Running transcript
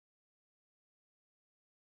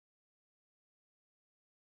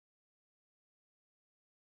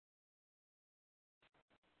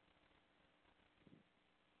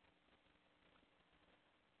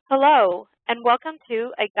Hello, and welcome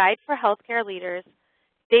to A Guide for Healthcare Leaders,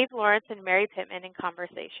 Dave Lawrence and Mary Pittman in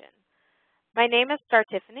conversation. My name is Star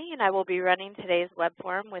Tiffany, and I will be running today's web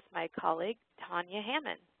forum with my colleague, Tanya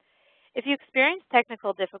Hammond. If you experience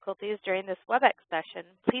technical difficulties during this WebEx session,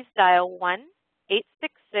 please dial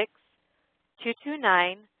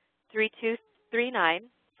 1-866-229-3239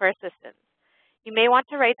 for assistance. You may want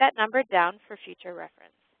to write that number down for future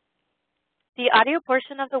reference. The audio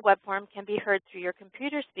portion of the web forum can be heard through your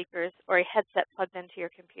computer speakers or a headset plugged into your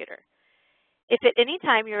computer. If at any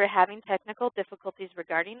time you are having technical difficulties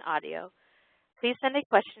regarding audio, please send a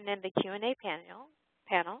question in the Q&A panel,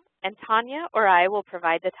 and Tanya or I will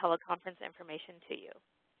provide the teleconference information to you.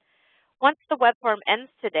 Once the web forum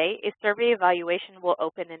ends today, a survey evaluation will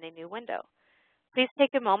open in a new window. Please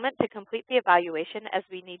take a moment to complete the evaluation as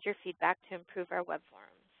we need your feedback to improve our web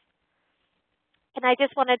forums. And I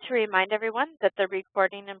just wanted to remind everyone that the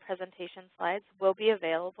recording and presentation slides will be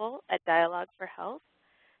available at Dialogue for Health.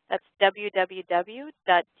 That's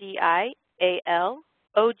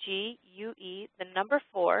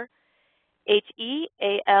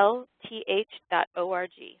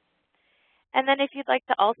www.dialogue4health.org. And then if you'd like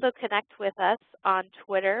to also connect with us on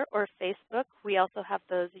Twitter or Facebook, we also have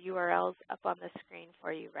those URLs up on the screen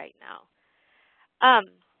for you right now.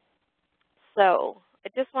 So I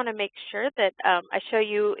just want to make sure that I show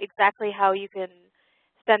you exactly how you can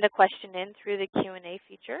send a question in through the Q&A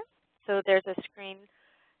feature. So there's a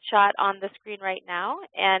screenshot on the screen right now,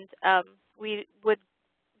 and we would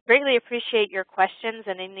greatly appreciate your questions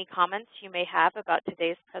and any comments you may have about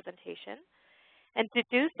today's presentation. And to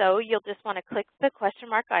do so, you'll just want to click the question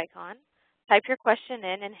mark icon, type your question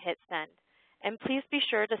in, and hit send. And please be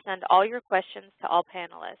sure to send all your questions to all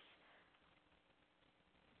panelists.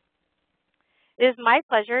 It is my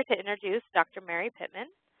pleasure to introduce Dr. Mary Pittman.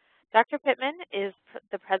 Dr. Pittman is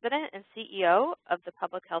the President and CEO of the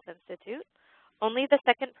Public Health Institute, only the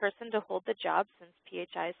second person to hold the job since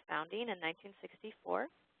PHI's founding in 1964.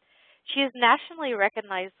 She is a nationally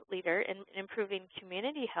recognized leader in improving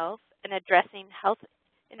community health and addressing health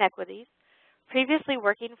inequities, previously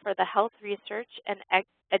working for the Health Research and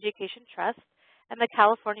Education Trust and the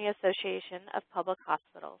California Association of Public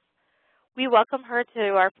Hospitals. We welcome her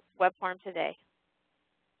to our web forum today.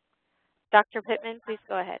 Dr. Pittman, please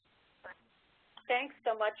go ahead. Thanks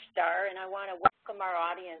so much, Star, and I want to welcome our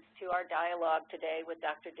audience to our dialogue today with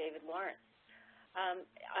Dr. David Lawrence.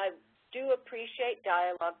 I do appreciate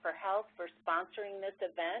Dialogue for Health for sponsoring this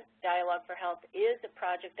event. Dialogue for Health is a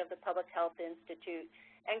project of the Public Health Institute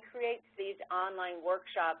and creates these online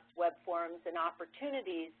workshops, web forums, and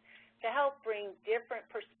opportunities to help bring different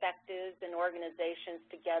perspectives and organizations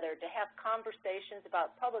together to have conversations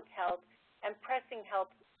about public health and pressing health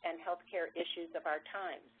and healthcare issues of our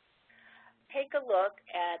times. Take a look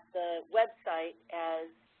at the website, as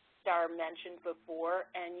Star mentioned before,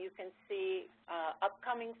 and you can see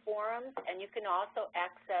upcoming forums, and you can also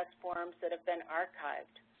access forums that have been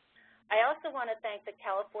archived. I also want to thank the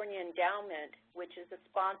California Endowment, which is a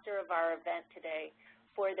sponsor of our event today,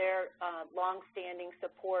 for their longstanding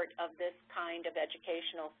support of this kind of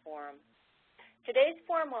educational forum. Today's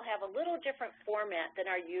forum will have a little different format than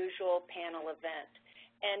our usual panel event,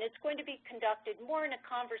 and it's going to be conducted more in a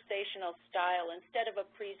conversational style instead of a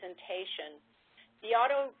presentation. The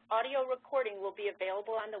audio recording will be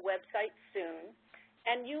available on the website soon,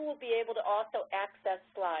 and you will be able to also access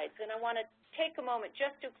slides. And I want to take a moment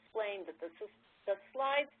just to explain that the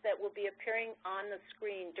slides that will be appearing on the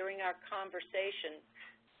screen during our conversation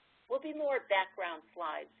will be more background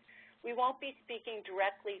slides. We won't be speaking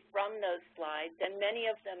directly from those slides, and many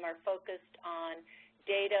of them are focused on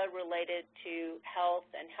data related to health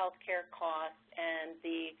and healthcare costs and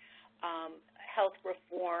the health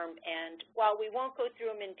reform. And while we won't go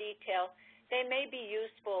through them in detail, they may be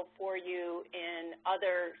useful for you in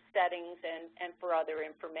other settings and for other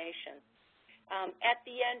information. At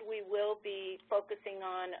the end, we will be focusing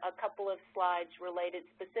on a couple of slides related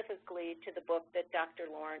specifically to the book that Dr.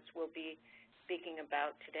 Lawrence will be speaking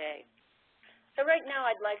about today. So right now,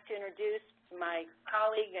 I'd like to introduce my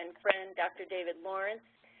colleague and friend, Dr. David Lawrence.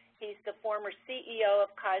 He's the former CEO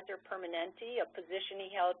of Kaiser Permanente, a position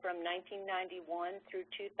he held from 1991 through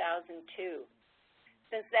 2002.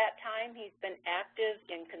 Since that time, he's been active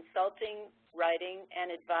in consulting, writing,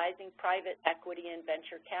 and advising private equity and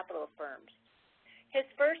venture capital firms. His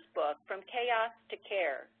first book, From Chaos to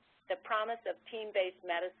Care, The Promise of Team-Based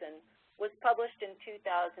Medicine, was published in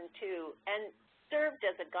 2002 and served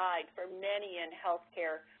as a guide for many in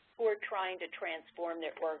healthcare who are trying to transform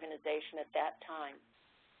their organization at that time.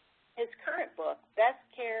 His current book, Best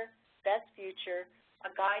Care, Best Future,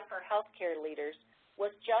 A Guide for Healthcare Leaders,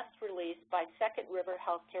 was just released by Second River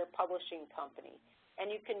Healthcare Publishing Company,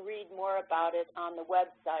 and you can read more about it on the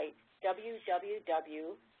website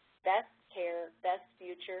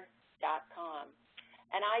www.bestcarebestfuture.com.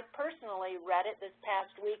 And I personally read it this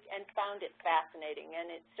past week and found it fascinating,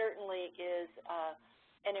 and it certainly is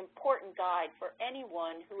an important guide for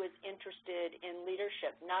anyone who is interested in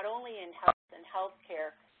leadership, not only in health and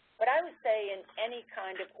healthcare, but I would say in any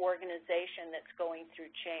kind of organization that's going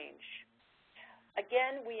through change.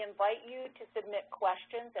 Again, we invite you to submit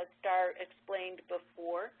questions, as Star explained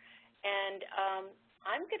before, and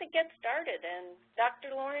I'm going to get started. And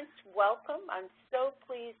Dr. Lawrence, welcome. I'm so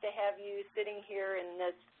pleased to have you sitting here in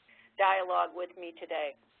this dialogue with me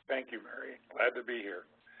today. Thank you, Mary. Glad to be here.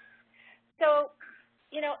 So,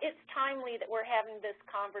 you know, it's timely that we're having this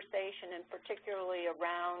conversation, and particularly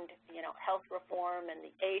around, you know, health reform and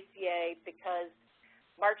the ACA, because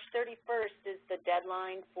March 31st is the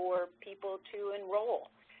deadline for people to enroll.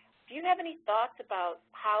 Do you have any thoughts about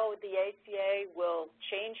how the ACA will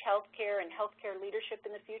change healthcare and healthcare leadership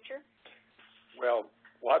in the future? Well,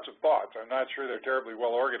 lots of thoughts. I'm not sure they're terribly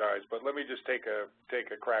well organized, but let me just take a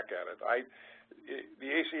crack at it. The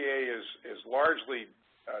ACA is largely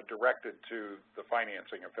directed to the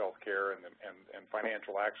financing of healthcare and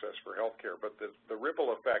financial access for healthcare, but the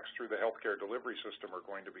ripple effects through the healthcare delivery system are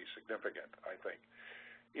going to be significant, I think.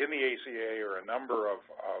 In the ACA are a number of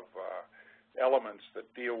elements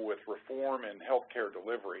that deal with reform in healthcare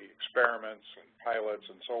delivery, experiments and pilots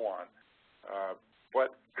and so on.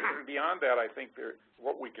 But beyond that, I think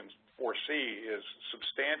what we can foresee is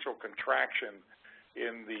substantial contraction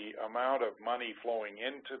in the amount of money flowing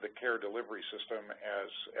into the care delivery system as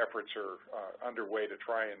efforts are underway to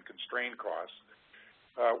try and constrain costs.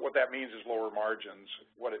 What that means is lower margins.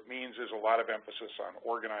 What it means is a lot of emphasis on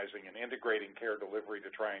organizing and integrating care delivery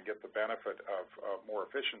to try and get the benefit of more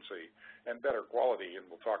efficiency and better quality, and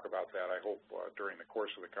we'll talk about that, I hope, during the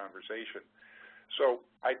course of the conversation. So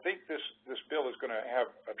I think this bill is going to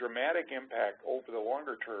have a dramatic impact over the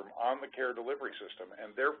longer term on the care delivery system,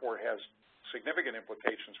 and therefore has significant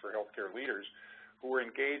implications for healthcare leaders who are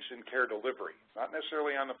engaged in care delivery, not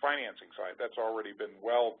necessarily on the financing side. That's already been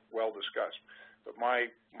well discussed. But my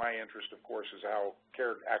interest, of course, is how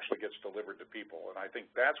care actually gets delivered to people, and I think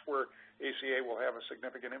that's where ACA will have a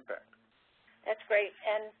significant impact. That's great.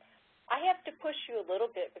 And I have to push you a little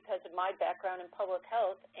bit because of my background in public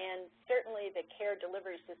health, and certainly the care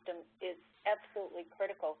delivery system is absolutely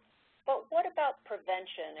critical. But what about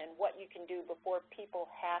prevention and what you can do before people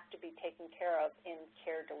have to be taken care of in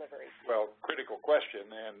care delivery? Well, critical question,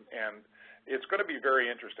 and it's going to be very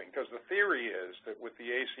interesting because the theory is that with the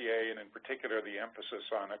ACA and in particular the emphasis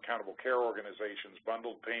on accountable care organizations,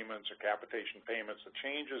 bundled payments or capitation payments, the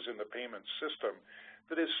changes in the payment system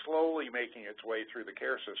that is slowly making its way through the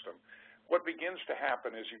care system, what begins to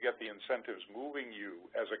happen is you get the incentives moving you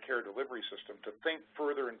as a care delivery system to think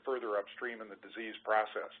further and further upstream in the disease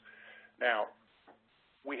process. Now,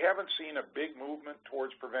 we haven't seen a big movement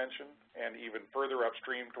towards prevention and even further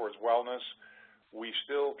upstream towards wellness. We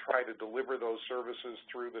still try to deliver those services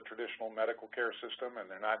through the traditional medical care system, and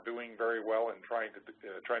they're not doing very well in trying to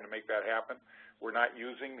make that happen. We're not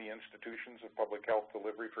using the institutions of public health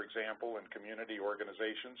delivery, for example, in community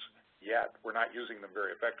organizations yet. We're not using them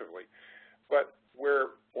very effectively. But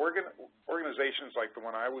where organizations like the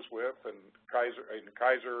one I was with and Kaiser and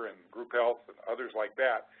Group Health and others like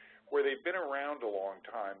that, where they've been around a long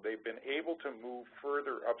time, they've been able to move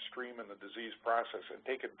further upstream in the disease process and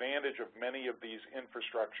take advantage of many of these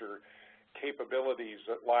infrastructure capabilities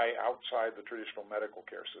that lie outside the traditional medical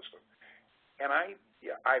care system. And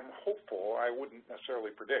I'm hopeful, I wouldn't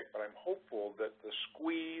necessarily predict, but I'm hopeful that the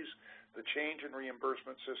squeeze, the change in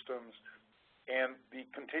reimbursement systems, and the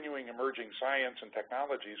continuing emerging science and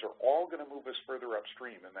technologies are all going to move us further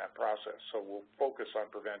upstream in that process. So we'll focus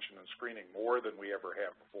on prevention and screening more than we ever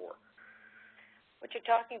have before. What you're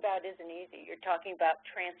talking about isn't easy. You're talking about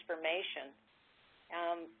transformation.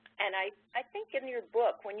 And I think in your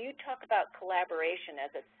book, when you talk about collaboration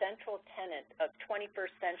as a central tenet of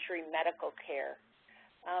 21st century medical care,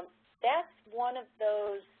 that's one of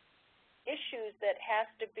those issues that has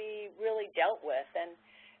to be really dealt with. And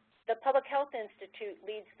the Public Health Institute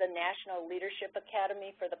leads the National Leadership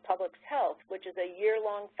Academy for the Public's Health, which is a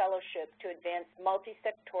year-long fellowship to advance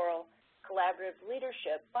multi-sectoral collaborative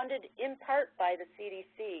leadership funded in part by the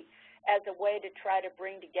CDC as a way to try to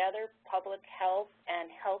bring together public health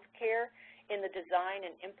and health care in the design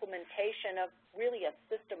and implementation of really a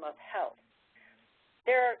system of health.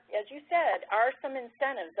 There, as you said, are some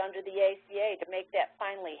incentives under the ACA to make that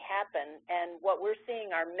finally happen, and what we're seeing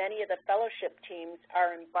are many of the fellowship teams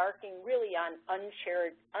are embarking really on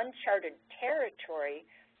uncharted territory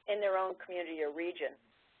in their own community or region.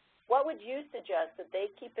 What would you suggest that they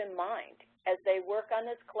keep in mind as they work on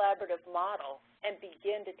this collaborative model and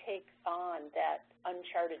begin to take on that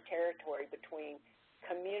uncharted territory between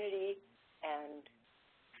community and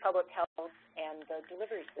public health and the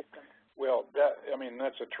delivery system? Well,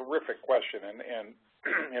 that's a terrific question, and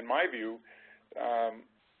in my view,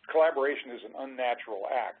 collaboration is an unnatural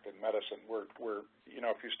act in medicine.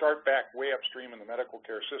 If you start back way upstream in the medical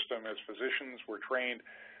care system, as physicians, we're trained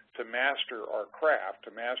to master our craft,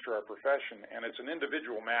 to master our profession, and it's an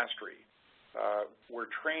individual mastery.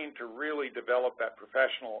 We're trained to really develop that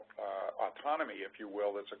professional autonomy, if you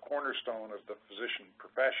will, that's a cornerstone of the physician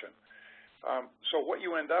profession. So what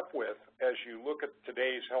you end up with as you look at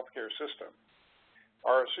today's healthcare system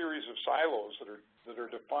are a series of silos that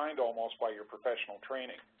are defined almost by your professional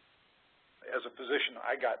training. As a physician,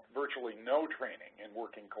 I got virtually no training in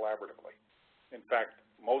working collaboratively. In fact,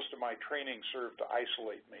 most of my training served to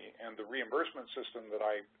isolate me, and the reimbursement system that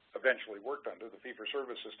I eventually worked under, the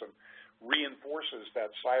fee-for-service system, reinforces that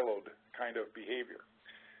siloed kind of behavior.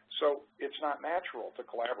 So it's not natural to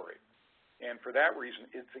collaborate. And for that reason,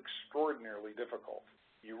 it's extraordinarily difficult.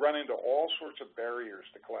 You run into all sorts of barriers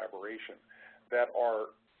to collaboration that are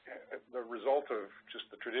the result of just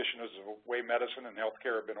the traditions of the way medicine and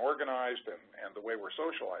healthcare have been organized and the way we're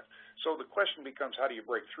socialized. So the question becomes, how do you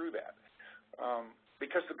break through that?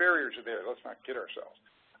 Because the barriers are there. Let's not kid ourselves.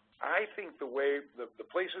 I think the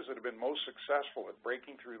places that have been most successful at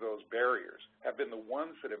breaking through those barriers have been the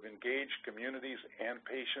ones that have engaged communities and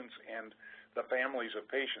patients and the families of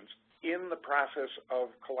patients in the process of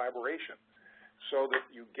collaboration, so that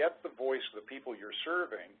you get the voice of the people you're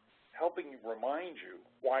serving helping remind you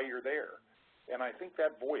why you're there. And I think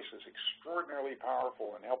that voice is extraordinarily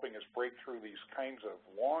powerful in helping us break through these kinds of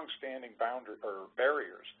long-standing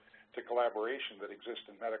barriers to collaboration that exist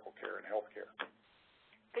in medical care and healthcare.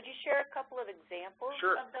 Could you share a couple of examples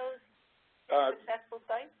Sure. of those successful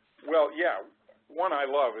sites? Well, yeah. One I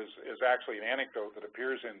love is actually an anecdote that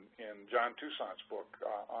appears in John Toussaint's book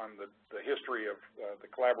on the history of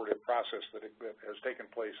the collaborative process that has taken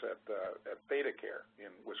place at Theta Care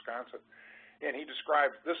in Wisconsin. And he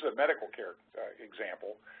describes, this is a medical care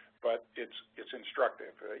example, but it's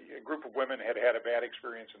instructive. A group of women had had a bad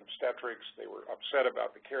experience in obstetrics. They were upset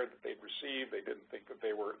about the care that they'd received. They didn't think that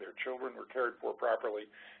their children were cared for properly.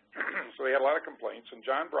 So they had a lot of complaints, and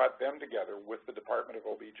John brought them together with the Department of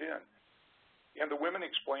OB-GYN. And the women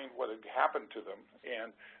explained what had happened to them,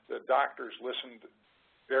 and the doctors listened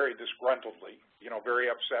very disgruntledly, very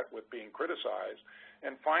upset with being criticized.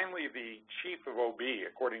 And finally, the chief of OB,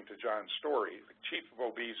 according to John's story, the chief of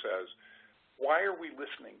OB says, "Why are we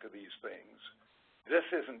listening to these things? This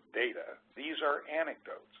isn't data. These are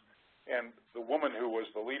anecdotes." And the woman who was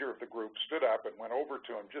the leader of the group stood up and went over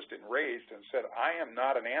to him just enraged and said, "I am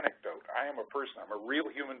not an anecdote. I am a person. I'm a real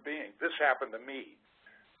human being. This happened to me.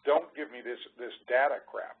 Don't give me this data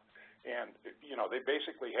crap." And, they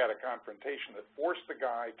basically had a confrontation that forced the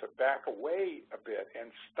guy to back away a bit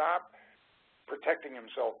and stop protecting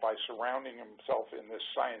himself by surrounding himself in this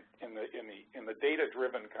science, in the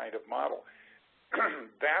data-driven kind of model.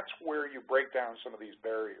 That's where you break down some of these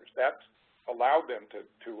barriers. That's allowed them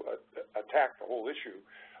to attack the whole issue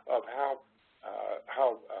of how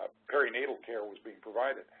perinatal care was being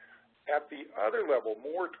provided. At the other level,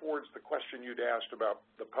 more towards the question you'd asked about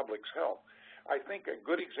the public's health, I think a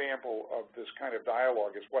good example of this kind of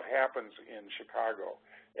dialogue is what happens in Chicago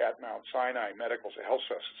at Mount Sinai Medical Health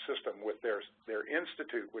System with their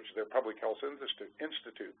institute, which is their public health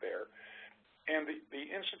institute there. And the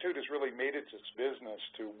institute has really made it its business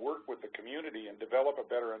to work with the community and develop a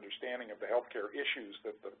better understanding of the healthcare issues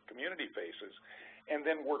that the community faces, and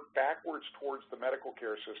then work backwards towards the medical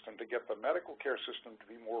care system to get the medical care system to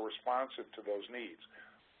be more responsive to those needs.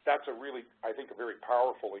 That's I think, a very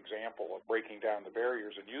powerful example of breaking down the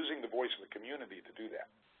barriers and using the voice of the community to do that.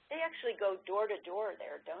 They actually go door to door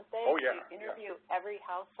there, don't they? Oh, yeah. To interview every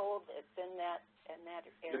household that's in that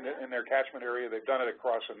area? In their catchment area. They've done it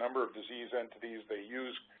across a number of disease entities. They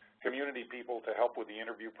use community people to help with the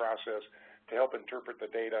interview process, to help interpret the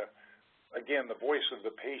data. Again, the voice of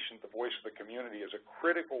the patient, the voice of the community is a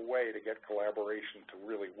critical way to get collaboration to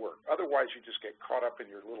really work. Otherwise, you just get caught up in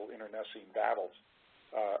your little internecine battles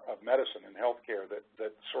of medicine and healthcare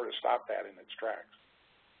that sort of stop that in its tracks.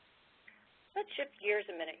 Let's shift gears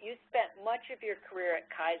a minute. You spent much of your career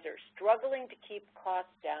at Kaiser struggling to keep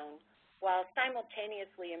costs down while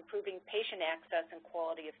simultaneously improving patient access and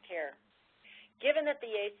quality of care. Given that the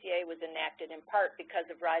ACA was enacted in part because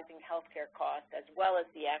of rising healthcare costs as well as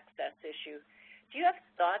the access issue, do you have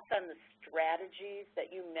thoughts on the strategies that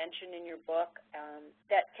you mention in your book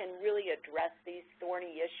that can really address these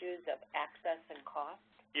thorny issues of access and cost?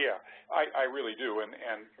 Yeah, I really do, and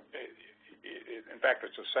in fact,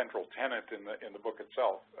 it's a central tenet in the book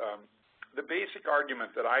itself. The basic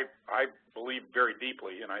argument that I believe very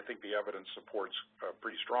deeply, and I think the evidence supports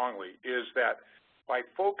pretty strongly, is that by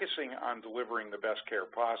focusing on delivering the best care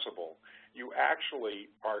possible, you actually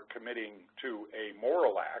are committing to a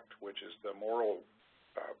moral act, which is the moral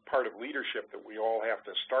part of leadership that we all have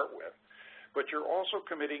to start with, but you're also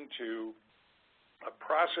committing to a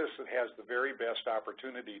process that has the very best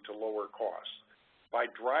opportunity to lower costs. By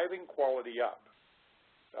driving quality up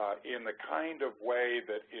in the kind of way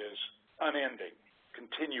that is unending,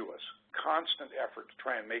 continuous, constant effort to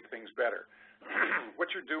try and make things better,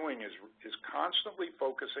 what you're doing is constantly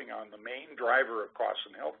focusing on the main driver of costs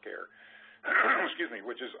in healthcare, excuse me,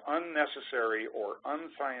 which is unnecessary or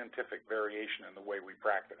unscientific variation in the way we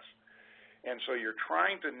practice. And so you're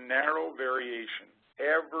trying to narrow variation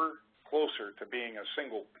ever closer to being a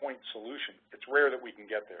single point solution. It's rare that we can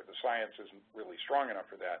get there. The science isn't really strong enough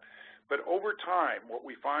for that. But over time, what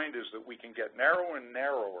we find is that we can get narrower and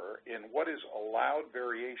narrower in what is allowed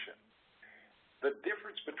variation. The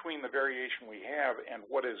difference between the variation we have and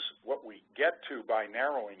what we get to by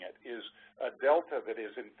narrowing it is a delta that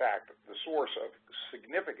is, in fact, the source of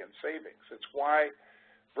significant savings. It's why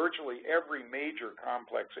virtually every major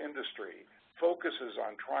complex industry focuses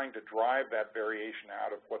on trying to drive that variation out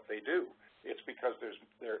of what they do. It's because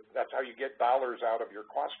that's how you get dollars out of your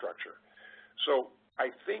cost structure. So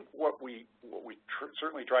I think what we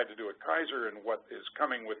certainly tried to do at Kaiser and what is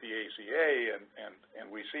coming with the ACA and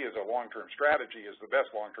we see as a long-term strategy, as the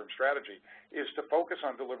best long-term strategy, is to focus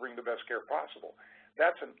on delivering the best care possible.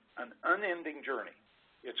 That's an unending journey.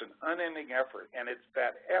 It's an unending effort, and it's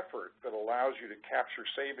that effort that allows you to capture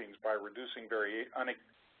savings by reducing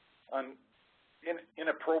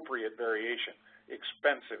inappropriate variation,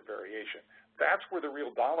 expensive variation. That's where the real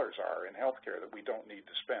dollars are in healthcare that we don't need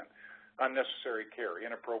to spend. Unnecessary care,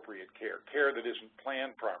 inappropriate care, care that isn't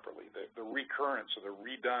planned properly, the recurrence of the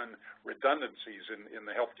redundancies in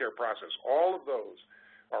the healthcare process. All of those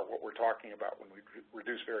are what we're talking about when we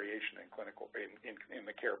reduce variation in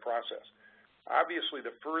the care process. Obviously,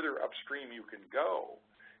 the further upstream you can go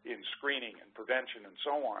in screening and prevention and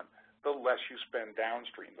so on, the less you spend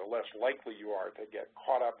downstream, the less likely you are to get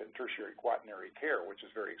caught up in tertiary quaternary care, which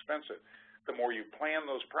is very expensive. The more you plan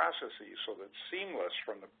those processes so that it's seamless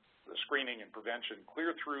from the screening and prevention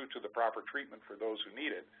clear through to the proper treatment for those who need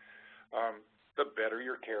it, the better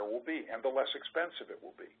your care will be and the less expensive it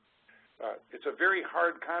will be. It's a very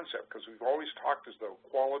hard concept because we've always talked as though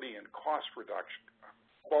quality and cost reduction,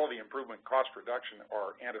 quality improvement, cost reduction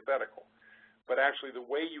are antithetical. But actually the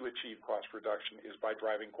way you achieve cost reduction is by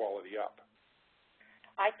driving quality up.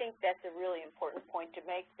 I think that's a really important point to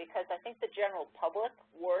make because I think the general public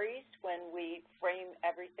worries when we frame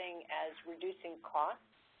everything as reducing costs.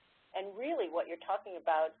 And really what you're talking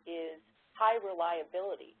about is high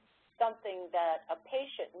reliability, something that a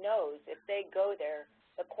patient knows if they go there,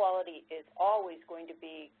 the quality is always going to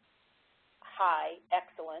be high,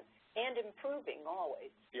 excellent, and improving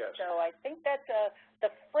always. Yes. So I think that's the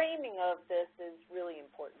framing of this is really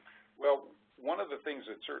important. Well, one of the things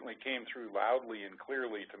that certainly came through loudly and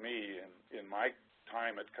clearly to me in my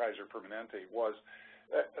time at Kaiser Permanente was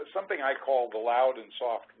something I call the loud and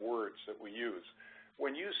soft words that we use.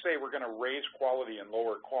 When you say we're going to raise quality and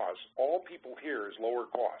lower costs, all people hear is lower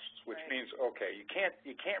costs, which means, okay, you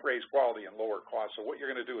can't raise quality and lower costs, so what you're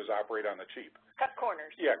going to do is operate on the cheap. Cut corners.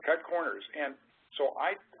 Yeah, cut corners. And so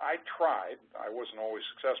I tried, I wasn't always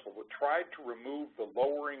successful, but tried to remove the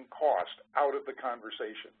lowering cost out of the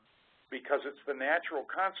conversation because it's the natural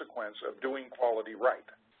consequence of doing quality right.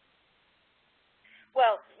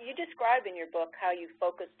 Well, you describe in your book how you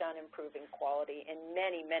focused on improving quality in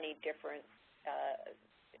many, many different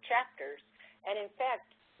chapters, and in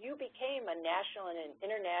fact, you became a national and an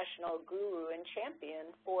international guru and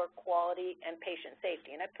champion for quality and patient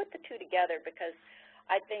safety. And I put the two together because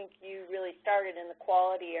I think you really started in the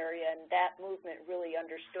quality area, and that movement really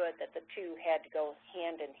understood that the two had to go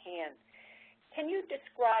hand in hand. Can you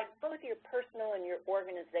describe both your personal and your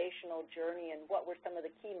organizational journey and what were some of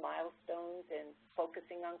the key milestones in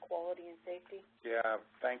focusing on quality and safety? Yeah,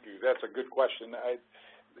 thank you. That's a good question.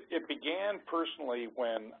 It began personally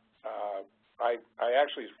when I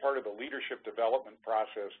actually, as part of the leadership development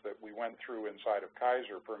process that we went through inside of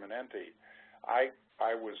Kaiser Permanente,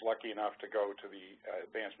 I was lucky enough to go to the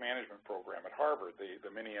advanced management program at Harvard,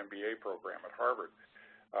 the mini MBA program at Harvard.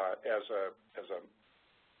 as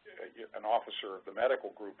an officer of the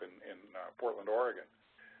medical group in Portland, Oregon.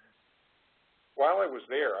 While I was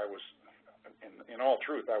there, I was, in all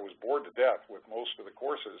truth, I was bored to death with most of the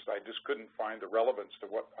courses. I just couldn't find the relevance to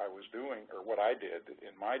what I was doing or what I did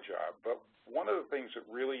in my job. But one of the things that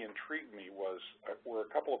really intrigued me were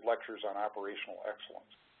a couple of lectures on operational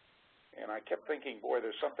excellence. And I kept thinking, boy,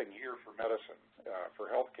 there's something here for medicine,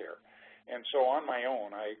 for healthcare. And so on my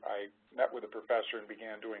own, I met with a professor and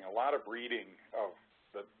began doing a lot of reading of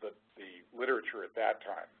the literature at that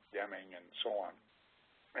time, Deming and so on.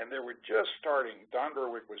 And they were just starting, Don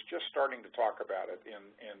Berwick was just starting to talk about it in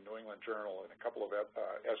New England Journal and a couple of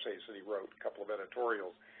essays that he wrote, a couple of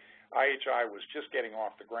editorials. IHI was just getting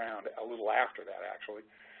off the ground a little after that, actually.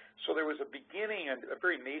 So there was a beginning, a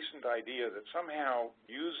very nascent idea that somehow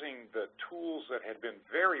using the tools that had been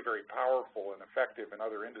very, very powerful and effective in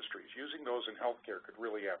other industries, using those in healthcare could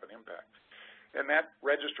really have an impact. And that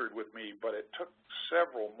registered with me, but it took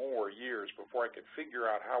several more years before I could figure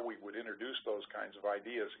out how we would introduce those kinds of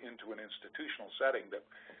ideas into an institutional setting that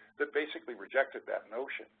basically rejected that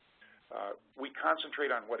notion. We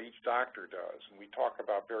concentrate on what each doctor does, and we talk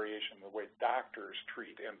about variation in the way doctors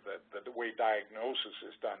treat and the way diagnosis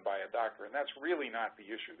is done by a doctor, and that's really not the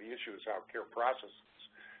issue. The issue is how care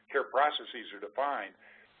processes are defined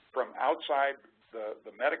from outside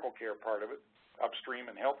the medical care part of it, upstream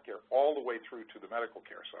in healthcare, all the way through to the medical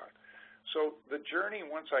care side. So the journey,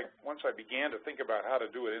 once I began to think about how to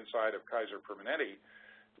do it inside of Kaiser Permanente,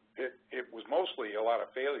 it was mostly a lot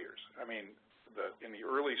of failures. I mean, in the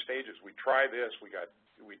early stages, we try this, we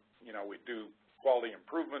do quality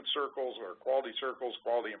improvement circles or quality circles,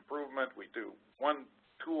 quality improvement. We do one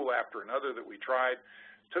tool after another that we tried.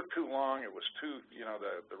 It took too long. It was too,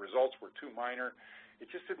 the results were too minor. It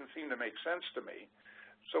just didn't seem to make sense to me.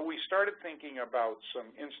 So we started thinking about some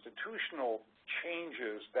institutional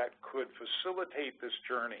changes that could facilitate this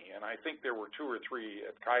journey, and I think there were 2 or 3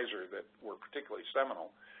 at Kaiser that were particularly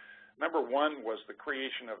seminal. Number one was the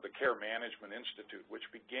creation of the Care Management Institute, which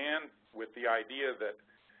began with the idea that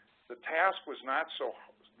the task was not so,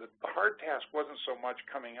 the hard task wasn't so much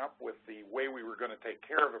coming up with the way we were going to take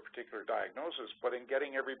care of a particular diagnosis, but in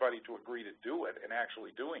getting everybody to agree to do it and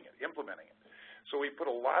actually doing it, implementing it. So we put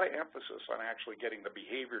a lot of emphasis on actually getting the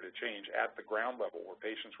behavior to change at the ground level where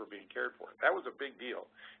patients were being cared for. That was a big deal,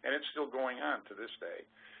 and it's still going on to this day.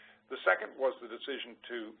 The second was the decision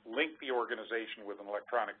to link the organization with an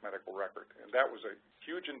electronic medical record, and that was a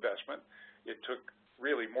huge investment. It took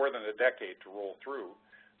really more than a decade to roll through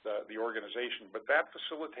the organization, but that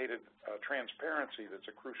facilitated transparency that's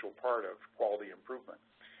a crucial part of quality improvement.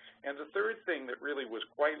 And the third thing that really was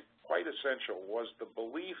quite essential was the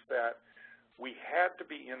belief that we had to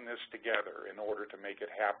be in this together in order to make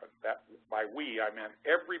it happen. That, by we, I meant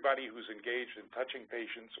everybody who's engaged in touching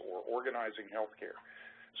patients or organizing healthcare.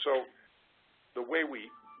 So the way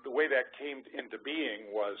that came into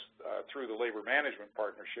being was through the labor management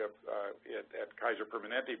partnership at Kaiser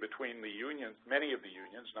Permanente between the unions, many of the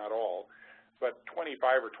unions, not all, but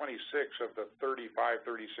 25 or 26 of the 35,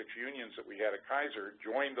 36 unions that we had at Kaiser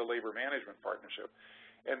joined the labor management partnership.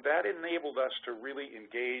 And that enabled us to really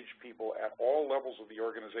engage people at all levels of the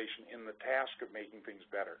organization in the task of making things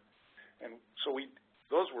better. And so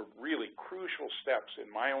those were really crucial steps in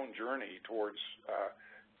my own journey towards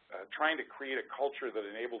trying to create a culture that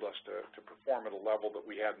enabled us to perform at a level that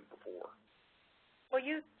we hadn't before. Well,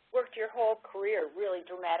 you worked your whole career really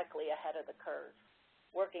dramatically ahead of the curve,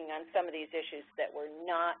 working on some of these issues that were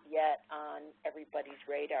not yet on everybody's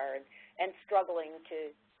radar and struggling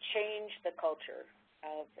to change the culture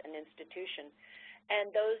of an institution.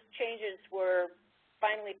 And those changes were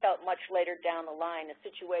finally felt much later down the line, a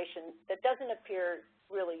situation that doesn't appear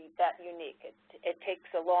really that unique. It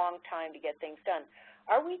takes a long time to get things done.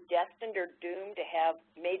 Are we destined or doomed to have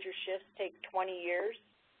major shifts take 20 years?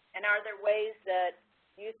 And are there ways that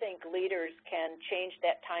you think leaders can change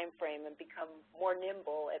that time frame and become more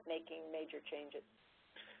nimble at making major changes?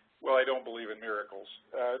 Well, I don't believe in miracles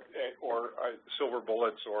or silver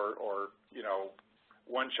bullets or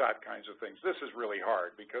one-shot kinds of things. This is really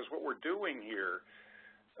hard because what we're doing here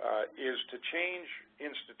is to change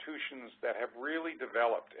institutions that have really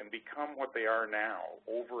developed and become what they are now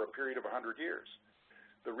over a period of 100 years.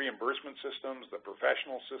 The reimbursement systems, the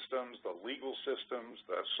professional systems, the legal systems,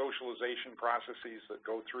 the socialization processes that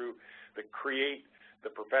go through, that create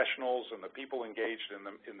the professionals and the people engaged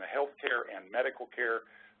in the healthcare and medical care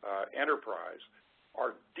enterprise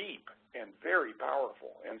are deep and very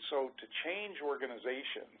powerful. And so to change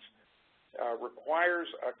organizations requires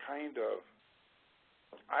a kind of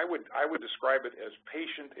I would describe it as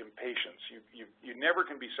patient impatience. You never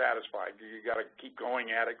can be satisfied. You got to keep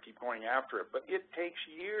going at it, keep going after it. But it takes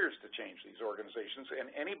years to change these organizations,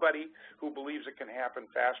 and anybody who believes it can happen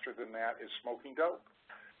faster than that is smoking dope.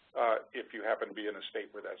 If you happen to be in a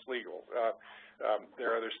state where that's legal.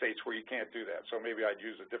 There are other states where you can't do that, so maybe I'd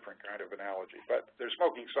use a different kind of analogy. But they're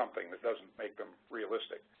smoking something that doesn't make them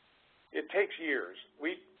realistic. It takes years.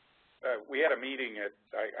 We had a meeting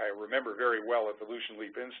I remember very well at the Lucian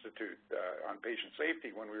Leap Institute on patient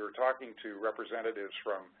safety when we were talking to representatives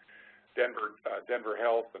from Denver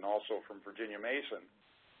Health and also from Virginia Mason.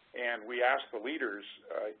 And we asked the leaders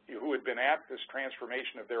who had been at this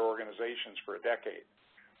transformation of their organizations for a decade,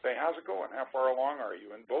 say, how's it going? How far along are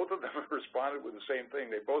you? And both of them responded with the same thing.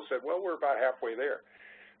 They both said, well, we're about halfway there.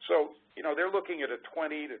 So, they're looking at a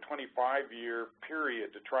 20 to 25-year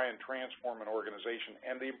period to try and transform an organization.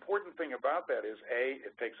 And the important thing about that is, A,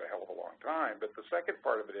 it takes a hell of a long time, but the second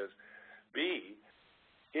part of it is, B,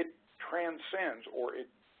 it transcends or it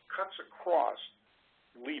cuts across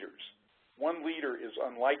leaders. One leader is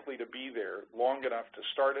unlikely to be there long enough to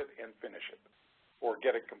start it and finish it or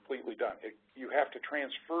get it completely done. You have to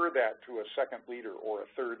transfer that to a second leader or a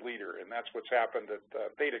third leader, and that's what's happened at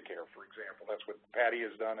ThedaCare, for example. That's what Patty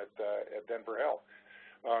has done at Denver Health.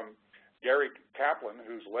 Gary Kaplan,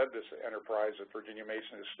 who's led this enterprise at Virginia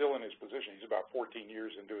Mason, is still in his position. He's about 14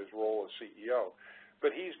 years into his role as CEO.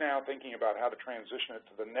 But he's now thinking about how to transition it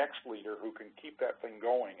to the next leader who can keep that thing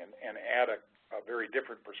going and add a very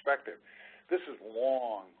different perspective. This is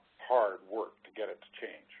long, hard work to get it to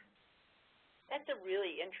change. That's a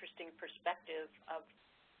really interesting perspective of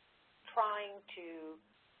trying to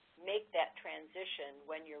make that transition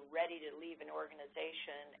when you're ready to leave an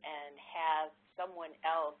organization and have someone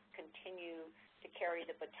else continue to carry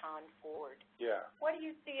the baton forward. Yeah. What do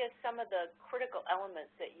you see as some of the critical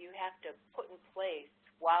elements that you have to put in place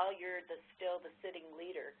while you're still the sitting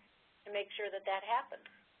leader to make sure that that happens?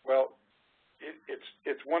 Well,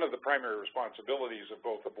 it's one of the primary responsibilities of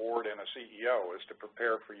both a board and a CEO is to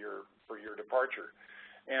prepare for your departure.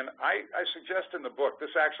 And I suggest in the book,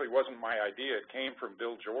 this actually wasn't my idea. It came from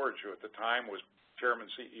Bill George, who at the time was chairman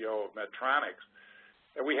CEO of Medtronic.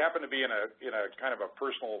 And we happened to be in a kind of a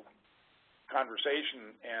personal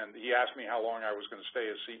conversation, and he asked me how long I was going to stay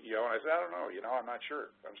as CEO, and I said, I don't know, I'm not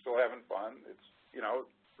sure. I'm still having fun. It's,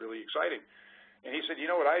 really exciting. And he said, you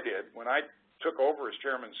know what I did? When I took over as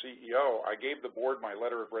chairman CEO, I gave the board my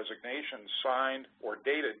letter of resignation signed or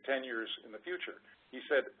dated 10 years in the future. He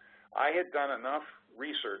said, I had done enough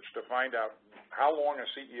research to find out how long a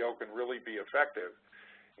CEO can really be effective.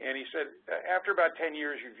 And he said, after about 10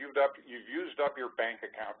 years, you've used up your bank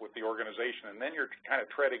account with the organization, and then you're kind of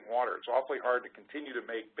treading water. It's awfully hard to continue to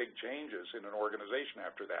make big changes in an organization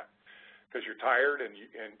after that because you're tired and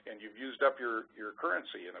you've used up your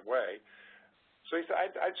currency in a way. So he said,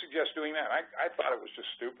 I'd suggest doing that. I thought it was just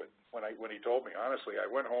stupid when he told me. Honestly, I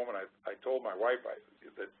went home and I told my wife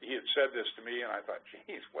that he had said this to me, and I thought,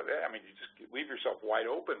 geez, you just leave yourself wide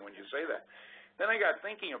open when you say that. Then I got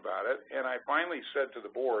thinking about it, and I finally said to the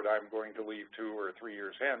board, I'm going to leave 2 or 3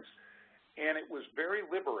 years hence, and it was very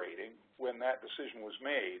liberating when that decision was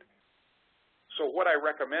made. So what I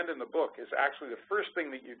recommend in the book is actually the first thing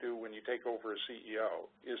that you do when you take over as CEO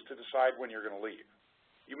is to decide when you're going to leave.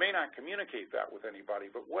 You may not communicate that with anybody,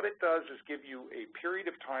 but what it does is give you a period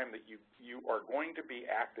of time that you are going to be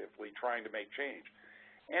actively trying to make change.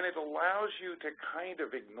 And it allows you to kind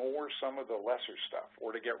of ignore some of the lesser stuff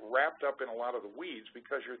or to get wrapped up in a lot of the weeds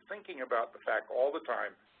because you're thinking about the fact all the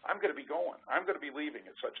time, I'm going to be going. I'm going to be leaving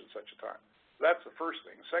at such and such a time. That's the first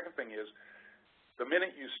thing. The second thing is the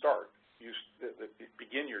minute you start, you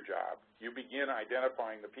begin your job, you begin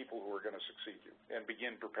identifying the people who are going to succeed you and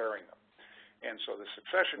begin preparing them. And so the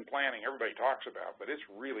succession planning everybody talks about, but it's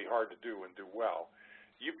really hard to do and do well.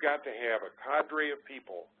 You've got to have a cadre of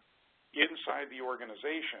people inside the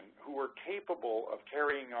organization who are capable of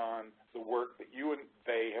carrying on the work that you and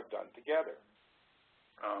they have done together.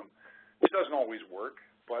 It doesn't always work,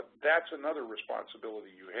 but that's another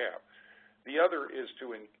responsibility you have. The other is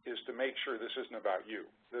to make sure this isn't about you.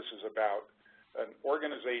 This is about an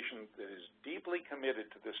organization that is deeply committed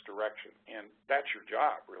to this direction, and that's your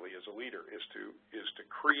job, really, as a leader, is to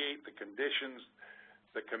create the conditions,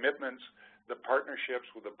 the commitments, the partnerships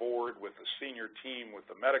with the board, with the senior team, with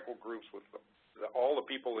the medical groups, with all the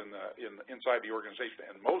people inside the organization,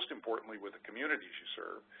 and most importantly, with the communities you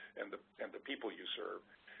serve and the people you serve.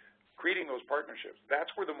 Creating those partnerships, that's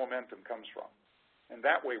where the momentum comes from. And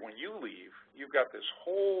that way, when you leave, you've got this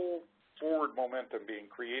whole forward momentum being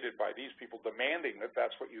created by these people demanding that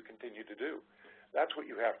that's what you continue to do. That's what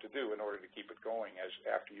you have to do in order to keep it going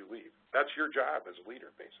after you leave. That's your job as a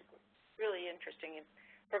leader, basically. Really interesting. It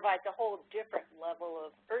provides a whole different level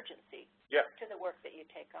of urgency to the work that you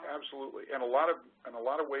take on. Absolutely, and a lot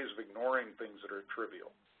of ways of ignoring things that are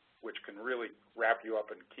trivial, which can really wrap you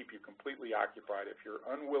up and keep you completely occupied if you're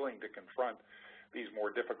unwilling to confront these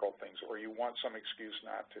more difficult things or you want some excuse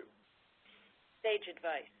not to. Sage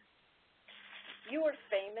advice. You were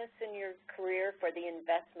famous in your career for the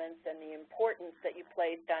investments and the importance that you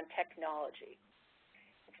placed on technology.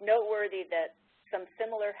 It's noteworthy that some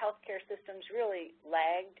similar healthcare systems really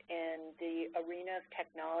lagged in the arena of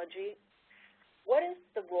technology. What is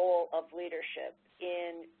the role of leadership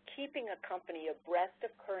in keeping a company abreast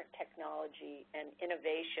of current technology and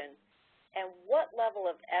innovation, and what level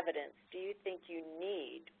of evidence do you think you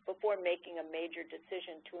need before making a major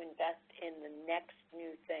decision to invest in the next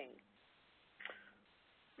new thing?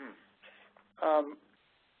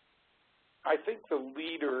 I think the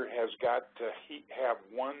leader has got to have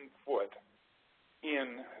one foot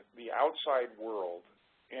in the outside world,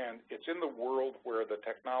 and it's in the world where the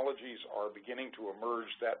technologies are beginning to emerge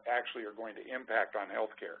that actually are going to impact on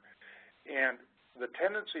healthcare. And the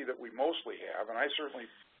tendency that we mostly have, and I certainly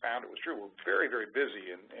found it was true, we're very, very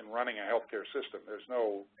busy in running a healthcare system. There's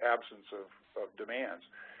no absence of demands.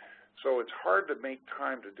 So it's hard to make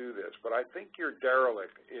time to do this, but I think you're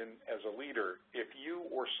derelict as a leader if you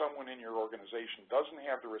or someone in your organization doesn't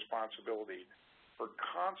have the responsibility for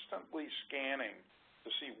constantly scanning to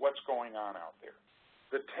see what's going on out there.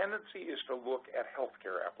 The tendency is to look at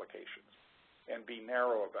healthcare applications and be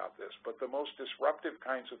narrow about this, but the most disruptive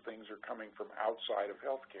kinds of things are coming from outside of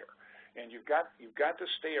healthcare. And you've got to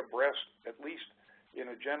stay abreast, at least in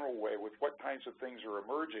a general way, with what kinds of things are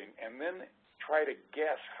emerging, and then try to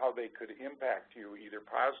guess how they could impact you either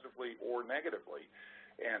positively or negatively,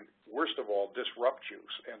 and worst of all, disrupt you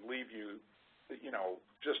and leave you,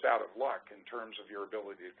 just out of luck in terms of your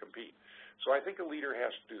ability to compete. So I think a leader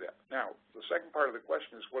has to do that. Now, the second part of the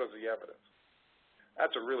question is, what is the evidence?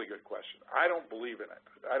 That's a really good question. I don't believe in it.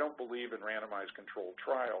 I don't believe in randomized controlled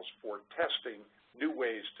trials for testing new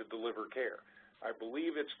ways to deliver care. I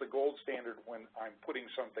believe it's the gold standard when I'm putting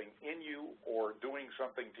something in you or doing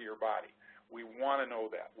something to your body. We want to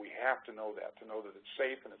know that. We have to know that it's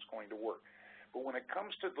safe and it's going to work. But when it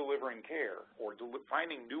comes to delivering care or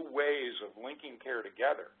finding new ways of linking care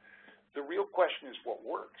together, the real question is what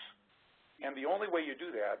works. And the only way you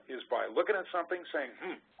do that is by looking at something, saying,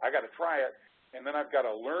 I got to try it, and then I've got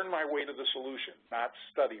to learn my way to the solution, not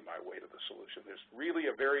study my way to the solution. There's really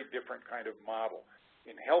a very different kind of model.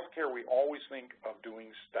 In healthcare, we always think of doing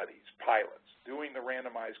studies, pilots, doing the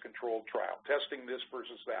randomized controlled trial, testing this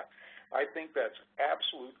versus that. I think that's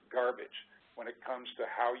absolute garbage when it comes to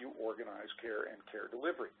how you organize care and care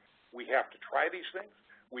delivery. We have to try these things,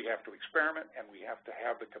 we have to experiment, and we have to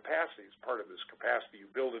have the capacity. As part of this capacity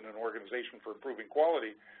you build in an organization for improving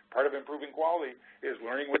quality, part of improving quality is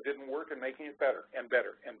learning what didn't work and making it better and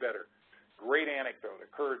better and better. Great anecdote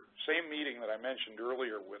occurred, same meeting that I mentioned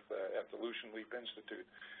earlier at the Lucian Leap Institute.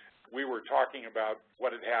 We were talking about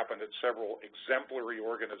what had happened at several exemplary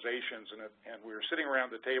organizations, and we were sitting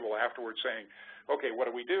around the table afterwards saying, okay, what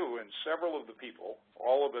do we do? And several of the people,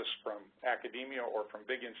 all of us from academia or from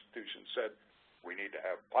big institutions, said, we need to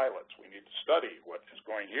have pilots. We need to study what is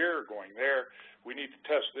going here, going there. We need to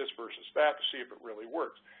test this versus that to see if it really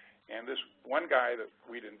works. And this one guy that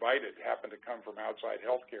we'd invited happened to come from outside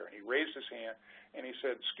healthcare, and he raised his hand and he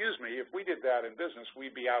said, excuse me, if we did that in business,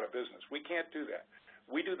 we'd be out of business. We can't do that.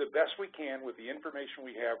 We do the best we can with the information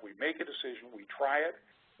we have. We make a decision, we try it,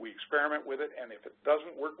 we experiment with it, and if it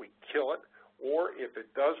doesn't work, we kill it. Or if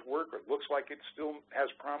it does work or it looks like it still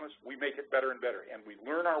has promise, we make it better and better. And we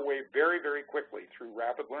learn our way very, very quickly through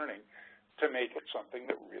rapid learning to make it something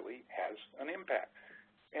that really has an impact.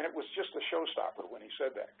 And it was just a showstopper when he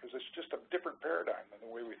said that, because it's just a different paradigm than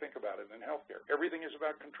the way we think about it in healthcare. Everything is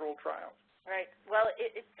about controlled trials. Right. Well,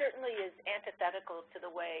 it certainly is antithetical to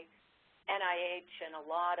the way NIH and a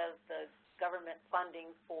lot of the government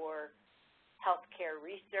funding for healthcare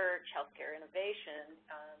research, healthcare innovation,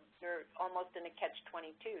 you're almost in a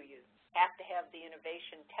catch-22. You have to have the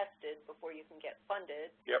innovation tested before you can get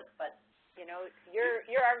funded. Yep. But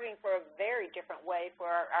you're arguing for a very different way for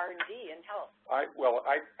our R&D in health.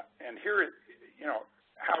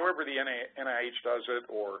 However the NIH does it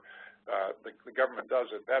or the government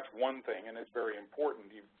does it, that's one thing, and it's very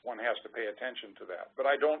important. One has to pay attention to that. But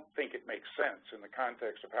I don't think it makes sense in the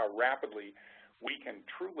context of how rapidly we can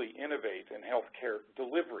truly innovate in healthcare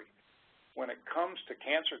delivery. when it comes to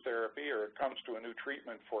cancer therapy or it comes to a new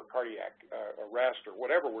treatment for cardiac arrest or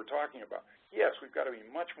whatever we're talking about, yes, we've got to be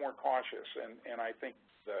much more cautious, and I think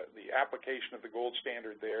the application of the gold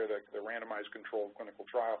standard there, the randomized controlled clinical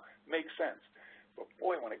trial, makes sense. But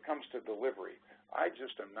boy, when it comes to delivery, I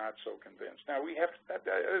just am not so convinced. Now, we have that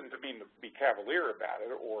doesn't mean to be cavalier about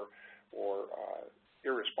it or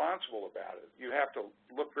irresponsible about it. You have to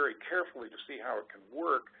look very carefully to see how it can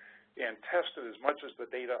work and test it as much as the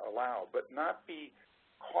data allow, but not be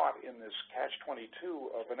caught in this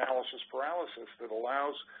catch-22 of analysis paralysis that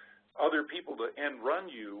allows other people to end run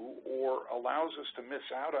you or allows us to miss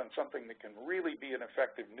out on something that can really be an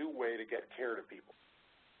effective new way to get care to people.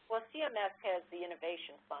 Well, CMS has the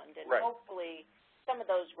Innovation Fund, and right. hopefully some of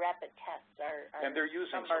those rapid tests are and they're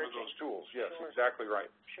using emerging. Some of those tools, yes, sure. Exactly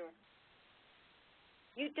right. Sure.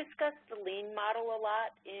 You discussed the lean model a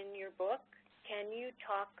lot in your book. Can you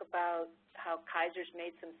talk about how Kaiser's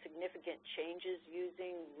made some significant changes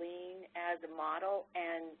using lean as a model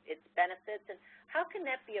and its benefits, and how can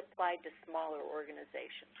that be applied to smaller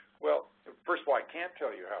organizations? Well, first of all, I can't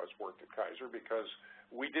tell you how it's worked at Kaiser because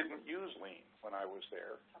we didn't use lean when I was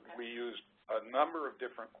there. Okay. We used a number of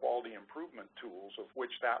different quality improvement tools, of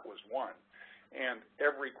which that was one. And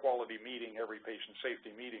every quality meeting, every patient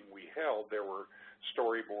safety meeting we held, there were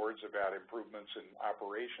storyboards about improvements in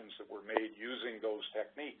operations that were made using those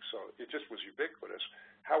techniques. So it just was ubiquitous.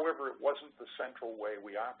 However, it wasn't the central way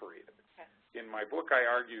we operated. Okay. In my book, I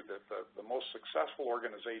argue that the most successful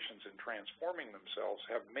organizations in transforming themselves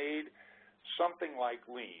have made something like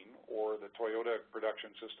Lean or the Toyota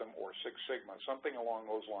production system or Six Sigma, something along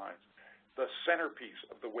those lines, the centerpiece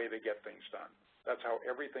of the way they get things done. That's how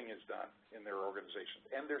everything is done in their organizations.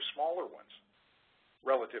 And they're smaller ones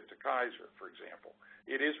relative to Kaiser, for example.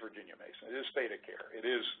 It is Virginia Mason. It is State of Care. It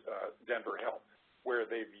is Denver Health, where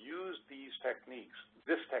they've used these techniques,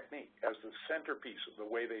 this technique, as the centerpiece of the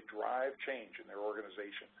way they drive change in their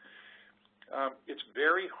organization. It's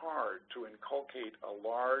very hard to inculcate a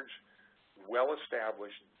large,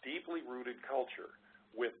 well-established, deeply rooted culture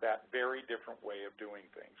with that very different way of doing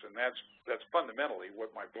things. And that's fundamentally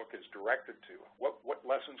what my book is directed to. What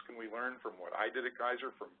lessons can we learn from what I did at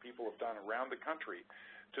Kaiser, from people have done around the country,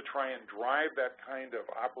 to try and drive that kind of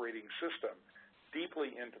operating system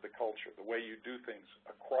deeply into the culture, the way you do things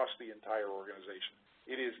across the entire organization.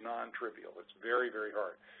 It is non-trivial. It's very, very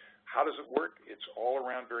hard. How does it work? It's all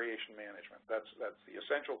around variation management. That's the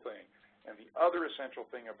essential thing. And the other essential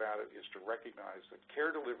thing about it is to recognize that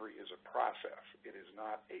care delivery is a process. It is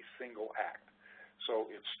not a single act. So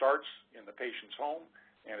it starts in the patient's home,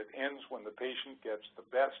 and it ends when the patient gets the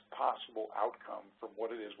best possible outcome from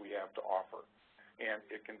what it is we have to offer. And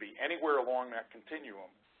it can be anywhere along that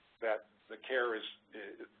continuum that the care is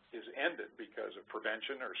ended because of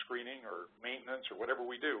prevention or screening or maintenance or whatever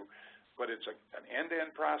we do. But it's an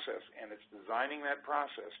end-to-end process, and it's designing that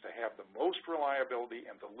process to have the most reliability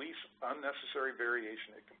and the least unnecessary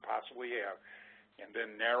variation it can possibly have, and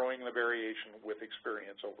then narrowing the variation with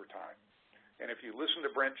experience over time. And if you listen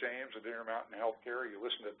to Brent James at Intermountain Healthcare, you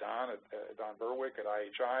listen to Don Berwick at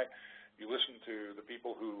IHI, you listen to the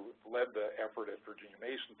people who led the effort at Virginia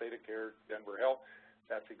Mason, Theta Care, Denver Health,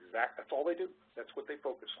 that's all they do. That's what they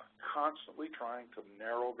focus on, constantly trying to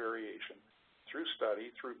narrow variation through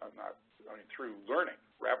study, through learning,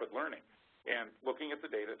 rapid learning, and looking at the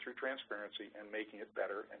data through transparency and making it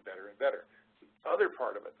better and better and better. The other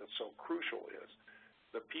part of it that's so crucial is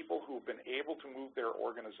the people who've been able to move their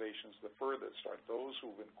organizations the furthest are those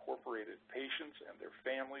who've incorporated patients and their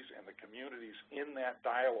families and the communities in that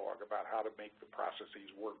dialogue about how to make the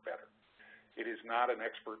processes work better. It is not an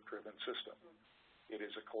expert-driven system. It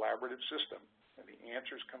is a collaborative system. And the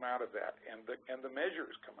answers come out of that, and the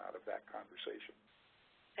measures come out of that conversation.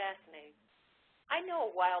 Fascinating. I know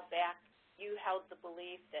a while back you held the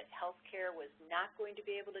belief that healthcare was not going to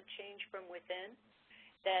be able to change from within,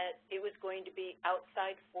 that it was going to be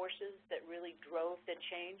outside forces that really drove the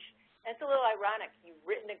change. And it's a little ironic. You've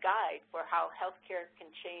written a guide for how healthcare can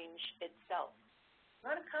change itself.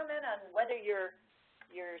 You want to comment on whether your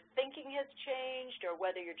thinking has changed or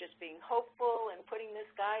whether you're just being hopeful and putting this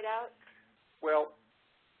guide out? Well,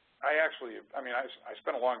 I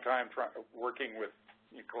spent a long time working with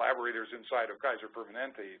collaborators inside of Kaiser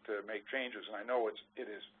Permanente to make changes, and I know it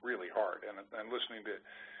is really hard. And listening to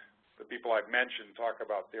the people I've mentioned talk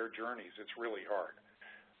about their journeys, it's really hard.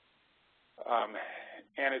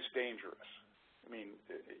 And it's dangerous. I mean,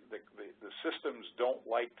 the systems don't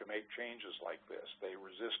like to make changes like this. They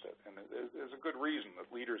resist it. And there's a good reason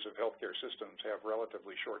that leaders of healthcare systems have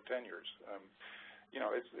relatively short tenures.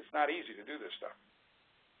 It's not easy to do this stuff.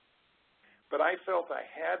 But I felt I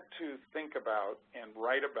had to think about and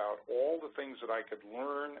write about all the things that I could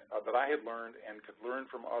learn, that I had learned and could learn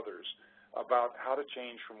from others about how to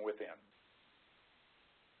change from within.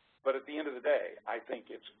 But at the end of the day, I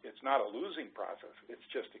think it's not a losing process. It's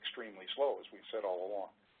just extremely slow, as we've said all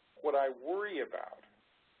along. What I worry about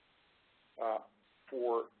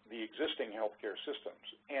for the existing healthcare systems,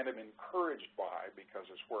 and am encouraged by, because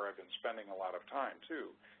it's where I've been spending a lot of time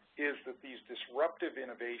too, is that these disruptive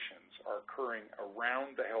innovations are occurring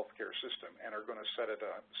around the healthcare system and are going to set it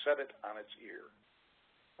on its ear.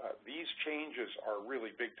 These changes are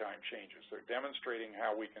really big-time changes. They're demonstrating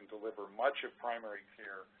how we can deliver much of primary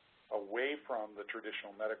care away from the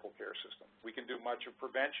traditional medical care system. We can do much of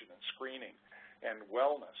prevention and screening and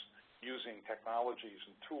wellness using technologies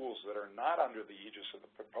and tools that are not under the aegis of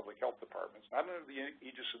the public health departments, not under the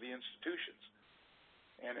aegis of the institutions.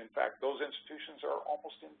 And in fact, those institutions are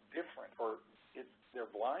almost indifferent, or they're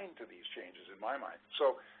blind to these changes in my mind.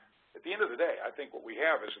 So at the end of the day, I think what we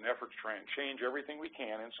have is an effort to try and change everything we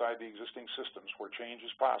can inside the existing systems where change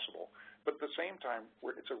is possible. But at the same time,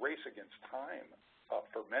 it's a race against time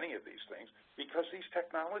for many of these things, because these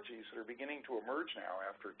technologies that are beginning to emerge now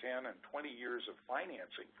after 10 and 20 years of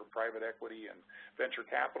financing for private equity and venture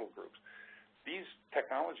capital groups, these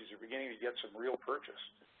technologies are beginning to get some real purchase.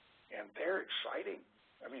 And they're exciting.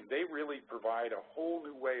 I mean, they really provide a whole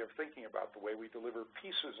new way of thinking about the way we deliver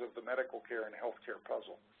pieces of the medical care and healthcare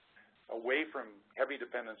puzzle, away from heavy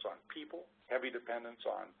dependence on people, heavy dependence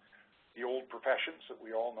on the old professions that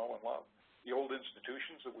we all know and love, the old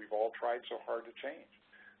institutions that we've all tried so hard to change.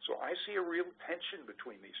 So I see a real tension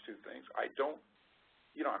between these two things.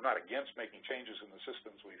 I'm not against making changes in the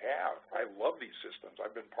systems we have. I love these systems.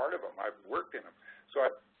 I've been part of them. I've worked in them. So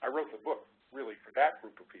I wrote the book really for that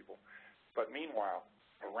group of people. But meanwhile,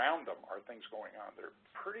 around them are things going on that are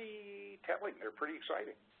pretty telling. They're pretty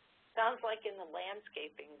exciting. Sounds like in the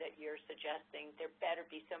landscaping that you're suggesting, there better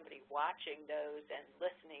be somebody watching those and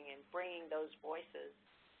listening and bringing those voices,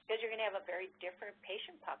 because you're going to have a very different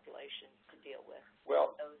patient population to deal with.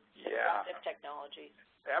 Well, those yeah, technologies.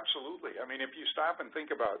 Absolutely. I mean, if you stop and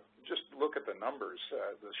think about, just look at the numbers,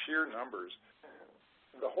 the sheer numbers,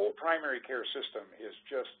 the whole primary care system is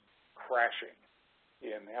just crashing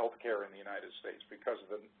in healthcare in the United States because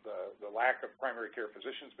of the lack of primary care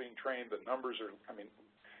physicians being trained. The numbers are, I mean,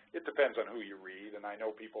 it depends on who you read, and I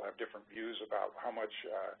know people have different views about how much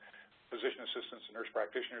physician assistants and nurse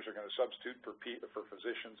practitioners are going to substitute for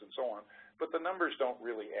physicians and so on, but the numbers don't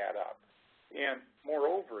really add up. And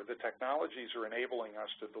moreover, the technologies are enabling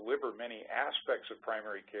us to deliver many aspects of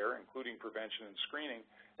primary care, including prevention and screening,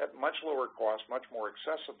 at much lower cost, much more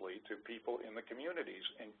accessibly to people in the communities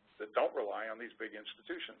and that don't rely on these big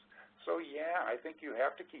institutions. So yeah, I think you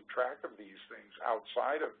have to keep track of these things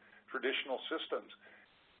outside of traditional systems,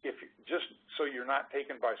 just so you're not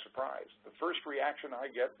taken by surprise. The first reaction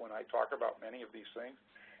I get when I talk about many of these things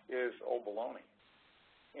is, oh, baloney.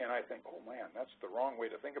 And I think, oh man, that's the wrong way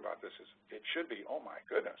to think about this. It should be, oh my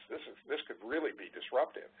goodness, this could really be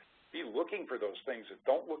disruptive. Be looking for those things that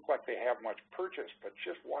don't look like they have much purchase, but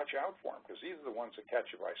just watch out for them, because these are the ones that catch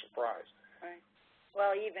you by surprise. Right.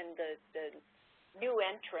 Well, even the new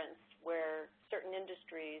entrants where certain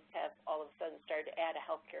industries have all of a sudden started to add a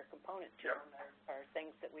healthcare component to them are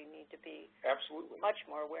things that we need to be absolutely much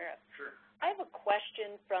more aware of. Sure. I have a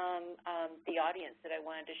question from the audience that I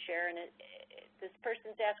wanted to share, and this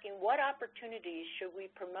person's asking, what opportunities should we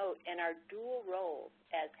promote in our dual roles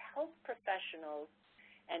as health professionals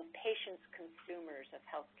and patients consumers of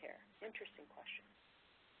healthcare? Interesting question.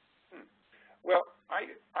 Well, I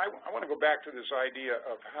want to go back to this idea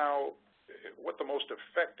of what the most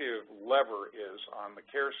effective lever is on the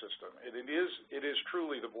care system. It is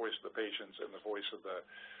truly the voice of the patients and the voice of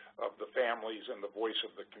the families and the voice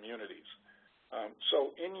of the communities.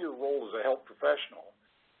 So in your role as a health professional,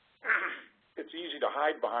 it's easy to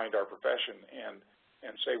hide behind our profession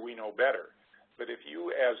and say we know better. But if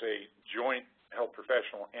you, as a joint health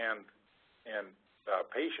professional and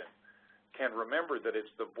patient, can remember that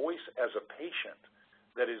it's the voice as a patient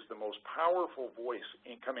that is the most powerful voice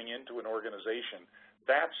coming into an organization,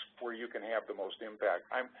 that's where you can have the most impact.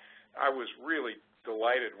 I was really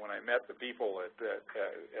delighted when I met the people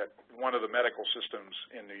at one of the medical systems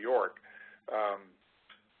in New York,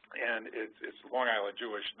 and it's Long Island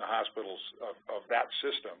Jewish, and the hospitals of that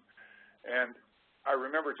system. And I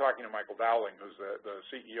remember talking to Michael Dowling, who's the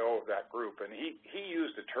CEO of that group, and he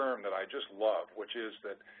used a term that I just love, which is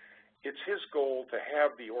that it's his goal to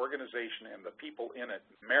have the organization and the people in it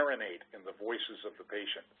marinate in the voices of the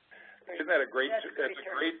patient. Isn't that a great? That's a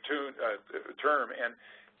great term. And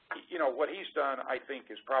you know what he's done, I think,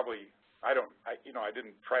 is probably I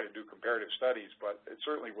didn't try to do comparative studies, but it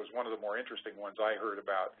certainly was one of the more interesting ones I heard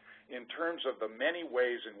about in terms of the many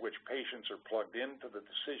ways in which patients are plugged into the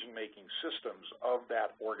decision-making systems of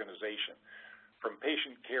that organization, from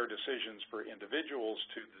patient care decisions for individuals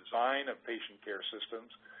to design of patient care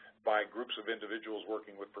systems by groups of individuals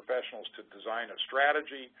working with professionals to design a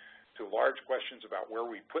strategy, to large questions about where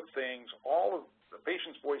we put things. All of the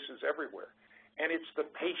patient's voice is everywhere. And it's the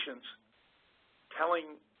patients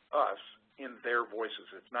telling us in their voices.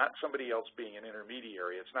 It's not somebody else being an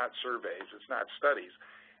intermediary. It's not surveys. It's not studies.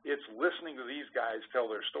 It's listening to these guys tell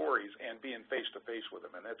their stories and being face-to-face with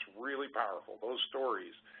them, and that's really powerful. Those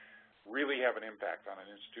stories really have an impact on an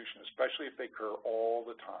institution, especially if they occur all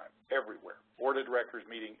the time, everywhere. Board of directors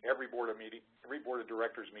meeting, every board of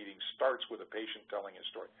directors meeting starts with a patient telling his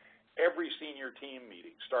story. Every senior team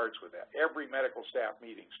meeting starts with that. Every medical staff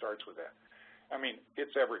meeting starts with that. I mean,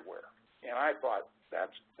 it's everywhere. And I thought,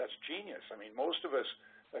 that's genius. I mean, most of us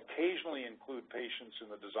occasionally include patients in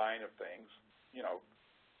the design of things. You know,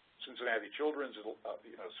 Cincinnati Children's,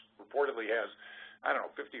 reportedly has,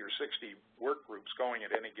 50 or 60 work groups going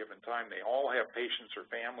at any given time. They all have patients or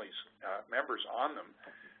families, members on them.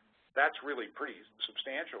 That's really pretty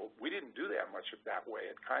substantial. We didn't do that much of that way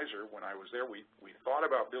at Kaiser. When I was there, we thought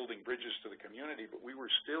about building bridges to the community, but we were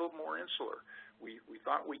still more insular. We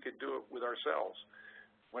thought we could do it with ourselves.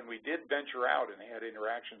 When we did venture out and had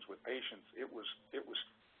interactions with patients, it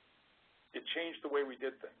changed the way we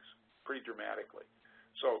did things pretty dramatically.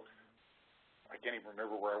 So I can't even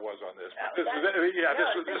remember where I was on this. This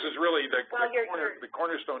is really the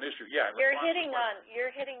cornerstone issue. Yeah. You're hitting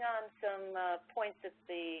on some points that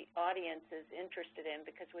the audience is interested in,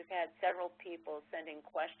 because we've had several people sending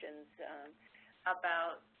questions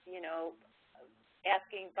about,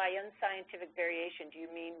 asking, by unscientific variation, do you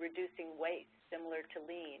mean reducing waste similar to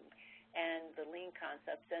lean and the lean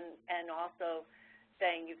concepts, and also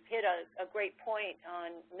saying you've hit a great point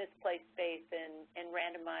on misplaced faith in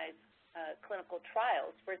randomized clinical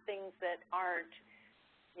trials for things that aren't,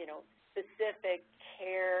 specific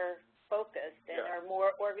care focused and are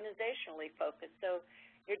more organizationally focused. So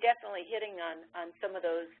you're definitely hitting on some of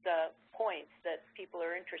those points that people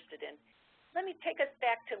are interested in. Let me take us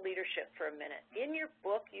back to leadership for a minute. In your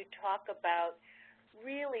book, you talk about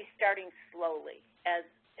really starting slowly,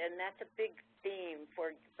 and that's a big theme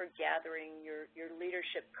for gathering your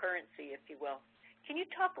leadership currency, if you will. Can you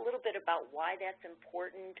talk a little bit about why that's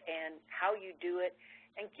important and how you do it,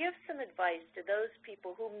 and give some advice to those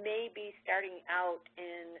people who may be starting out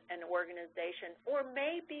in an organization or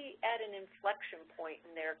may be at an inflection point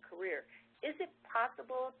in their career? Is it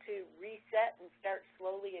possible to reset and start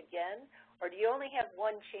slowly again, or do you only have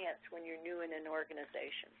one chance when you're new in an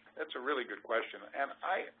organization? That's a really good question. And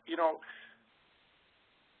I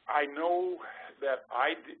know that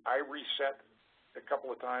I reset a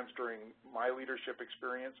couple of times during my leadership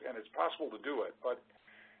experience, and it's possible to do it, but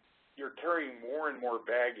you're carrying more and more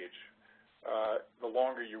baggage the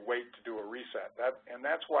longer you wait to do a reset. And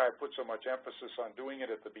that's why I put so much emphasis on doing it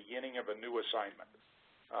at the beginning of a new assignment,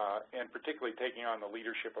 and particularly taking on the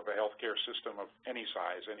leadership of a healthcare system of any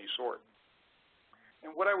size, any sort.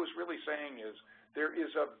 And what I was really saying is there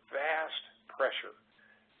is a vast pressure,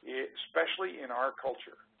 especially in our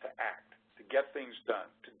culture, to act, to get things done,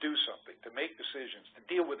 to do something, to make decisions, to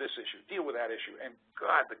deal with this issue, deal with that issue. And,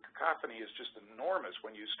 God, the cacophony is just enormous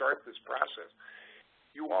when you start this process.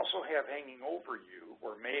 You also have hanging over you,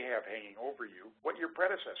 or may have hanging over you, what your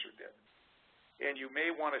predecessor did. And you may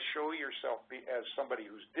want to show yourself as somebody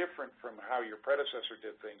who's different from how your predecessor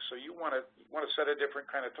did things. So you want to set a different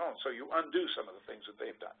kind of tone. So you undo some of the things that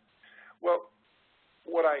they've done. Well,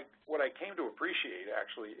 what I came to appreciate,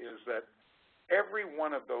 actually, is that every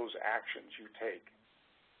one of those actions you take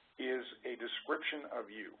is a description of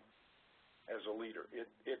you as a leader.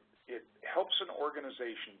 It helps an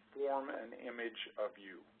organization form an image of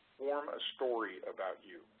you, form a story about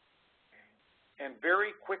you. And very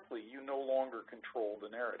quickly, you no longer control the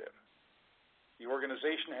narrative. The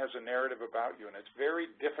organization has a narrative about you, and it's very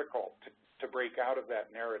difficult to break out of that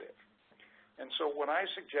narrative. And so what I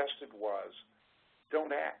suggested was, don't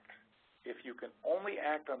act. If you can only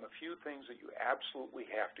act on the few things that you absolutely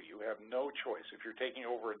have to, you have no choice. If you're taking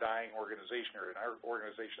over a dying organization or an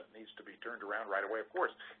organization that needs to be turned around right away, of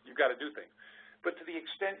course, you've got to do things. But to the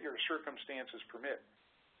extent your circumstances permit,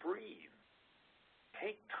 breathe.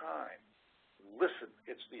 Take time. Listen.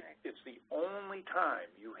 It's the only time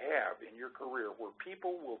you have in your career where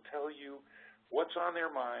people will tell you what's on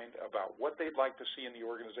their mind about what they'd like to see in the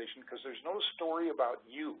organization, because there's no story about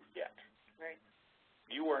you yet. Right.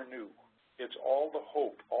 You are new. It's all the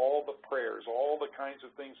hope, all the prayers, all the kinds of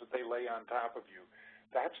things that they lay on top of you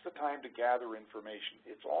That's the time to gather information.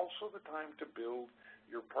 It's also the time to build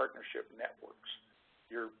your partnership networks,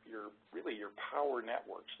 really your power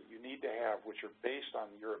networks that you need to have, which are based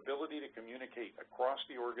on your ability to communicate across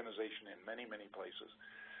the organization in many, many places.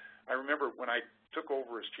 I remember when I took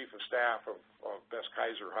over as Chief of Staff of Best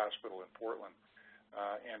Kaiser Hospital in Portland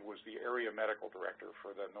and was the area medical director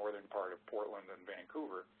for the northern part of Portland and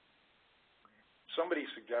Vancouver, somebody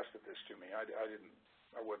suggested this to me. I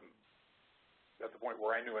wasn't at the point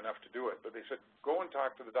where I knew enough to do it, but they said, go and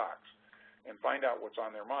talk to the docs and find out what's on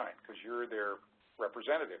their mind, because you're their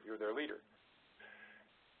representative, you're their leader.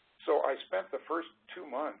 So I spent the first 2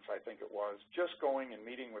 months, I think it was, just going and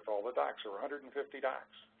meeting with all the docs. There were 150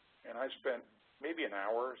 docs. And I spent maybe an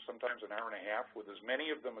hour, sometimes an hour and a half, with as many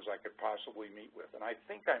of them as I could possibly meet with. And I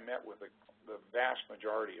think I met with the vast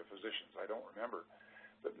majority of physicians. I don't remember.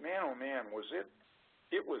 But man, oh man,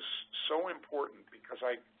 it was so important, because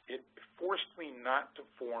it forced me not to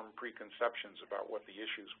form preconceptions about what the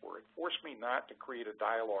issues were. It forced me not to create a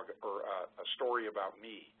dialogue or a story about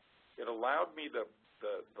me. It allowed me the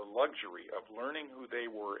luxury of learning who they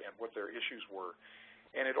were and what their issues were.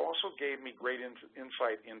 And it also gave me great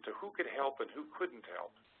insight into who could help and who couldn't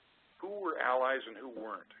help, who were allies and who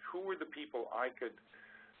weren't, who were the people I could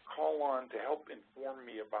call on to help inform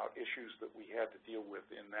me about issues that we had to deal with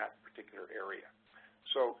in that particular area.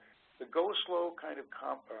 So the go slow kind of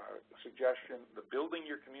suggestion, the building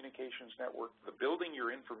your communications network, the building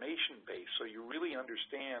your information base so you really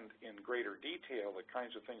understand in greater detail the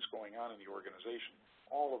kinds of things going on in the organization,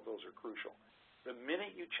 all of those are crucial. The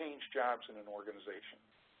minute you change jobs in an organization,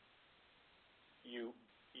 you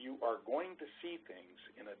are going to see things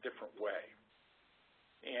in a different way.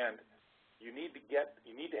 And you need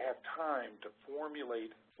to have time to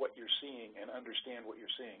formulate what you're seeing and understand what you're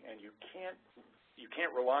seeing. And you can't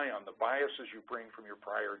rely on the biases you bring from your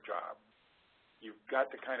prior job. You've got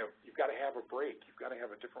to have a break. You've got to have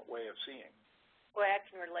a different way of seeing. Well, I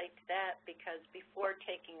can relate to that, because before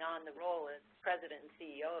taking on the role as president and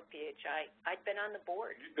CEO of PHI, I'd been on the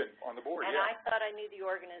board. You've been on the board, and yeah. I thought I knew the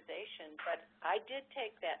organization, but I did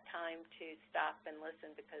take that time to stop and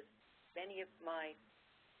listen, because many of my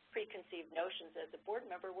preconceived notions as a board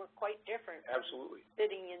member were quite different Absolutely. from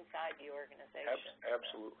sitting inside the organization.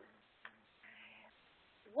 Absolutely.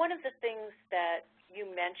 One of the things that you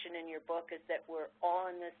mention in your book is that we're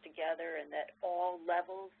all in this together and that all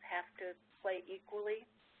levels have to play equally.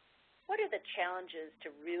 What are the challenges to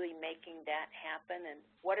really making that happen, and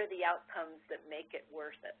what are the outcomes that make it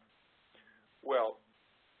worth it? Well,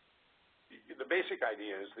 the basic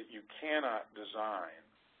idea is that you cannot design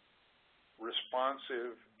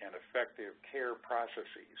responsive and effective care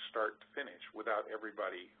processes start to finish without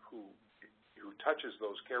everybody who touches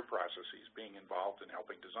those care processes being involved in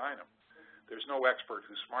helping design them. There's no expert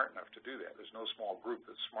who's smart enough to do that. There's no small group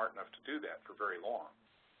that's smart enough to do that for very long.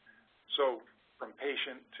 So from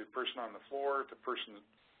patient to person on the floor to person,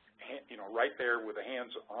 right there with the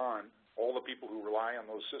hands on, all the people who rely on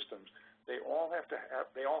those systems, they all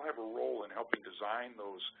have a role in helping design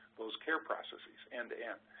those care processes end to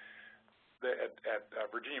end. At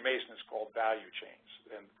Virginia Mason, it's called value chains,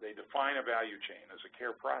 and they define a value chain as a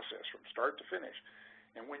care process from start to finish.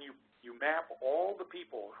 And when you map all the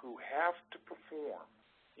people who have to perform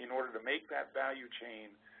in order to make that value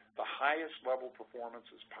chain the highest level performance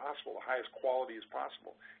as possible, the highest quality as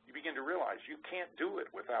possible, you begin to realize you can't do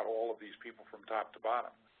it without all of these people from top to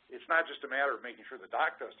bottom. It's not just a matter of making sure the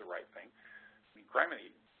doc does the right thing. I mean,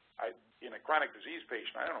 criminy, in a chronic disease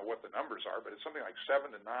patient, I don't know what the numbers are, but it's something like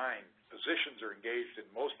 7 to 9 physicians are engaged in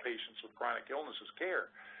most patients with chronic illnesses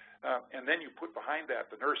care. And then you put behind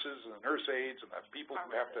that the nurses and the nurse aides and the people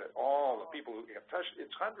who have to, all the people who have touched,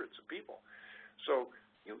 it's hundreds of people. So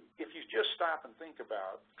if you just stop and think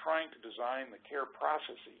about trying to design the care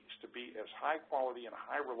processes to be as high quality and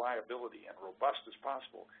high reliability and robust as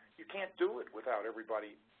possible, you can't do it without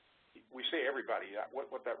everybody. We say everybody.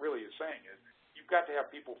 What that really is saying is you've got to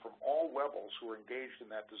have people from all levels who are engaged in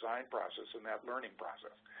that design process and that learning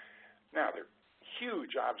process. Now, there are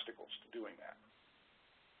huge obstacles to doing that.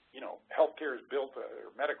 Healthcare is built,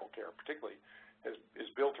 or medical care particularly, is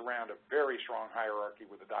built around a very strong hierarchy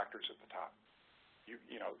with the doctors at the top,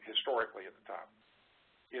 historically at the top.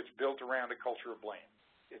 It's built around a culture of blame.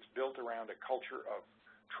 It's built around a culture of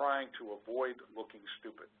trying to avoid looking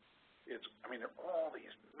stupid. There are all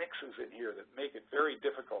these mixes in here that make it very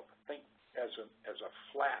difficult to think as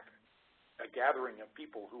a gathering of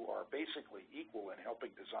people who are basically equal in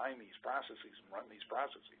helping design these processes and run these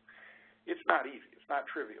processes. It's not easy. It's not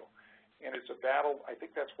trivial. And it's a battle. I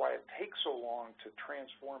think that's why it takes so long to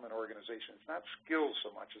transform an organization. It's not skills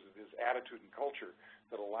so much as it is attitude and culture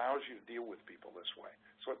that allows you to deal with people this way.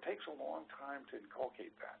 So it takes a long time to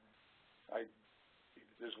inculcate that.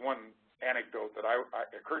 There's one anecdote that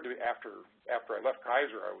occurred to me after I left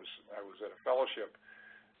Kaiser. I was at a fellowship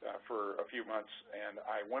for a few months, and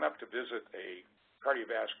I went up to visit a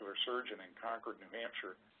cardiovascular surgeon in Concord, New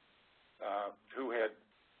Hampshire, who had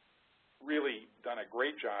really done a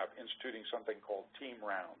great job instituting something called team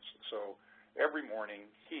rounds. So every morning,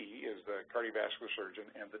 he is the cardiovascular surgeon,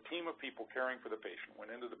 and the team of people caring for the patient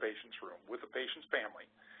went into the patient's room with the patient's family,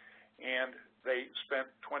 and they spent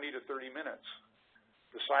 20 to 30 minutes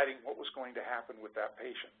deciding what was going to happen with that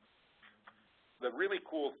patient. There were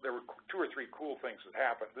 2 or 3 cool things that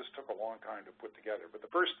happened. This took a long time to put together, but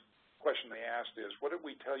the first question they asked is, what did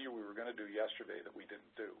we tell you we were going to do yesterday that we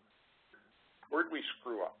didn't do? Where did we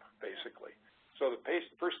screw up, basically? So the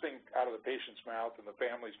first thing out of the patient's mouth and the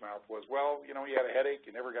family's mouth was, well, he had a headache,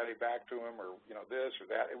 you never got it back to him, or, this or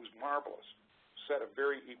that. It was marvelous. Set a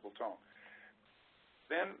very equal tone.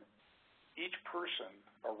 Then each person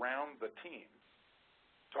around the team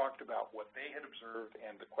talked about what they had observed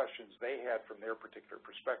and the questions they had from their particular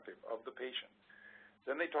perspective of the patient.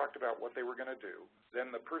 Then they talked about what they were going to do.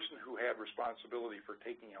 Then the person who had responsibility for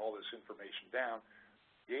taking all this information down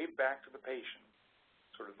gave back to the patient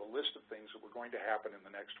sort of the list of things that were going to happen in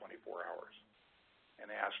the next 24 hours and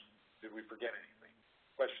asked, did we forget anything?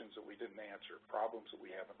 Questions that we didn't answer, problems that we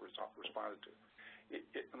haven't responded to.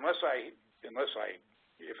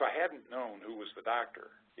 If I hadn't known who was the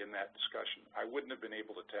doctor in that discussion, I wouldn't have been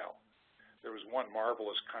able to tell. There was one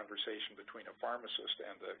marvelous conversation between a pharmacist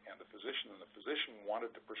and the physician, and the physician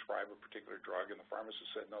wanted to prescribe a particular drug, and the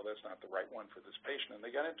pharmacist said, no, that's not the right one for this patient, and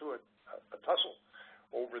they got into a tussle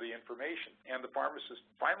over the information. And the pharmacist,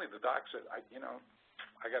 finally the doc said, I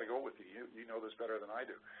got to go with you. You know this better than I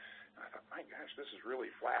do. And I thought, my gosh, this is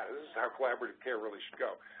really flat. This is how collaborative care really should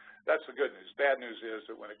go. That's the good news. Bad news is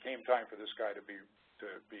that when it came time for this guy to be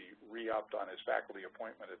re-upped on his faculty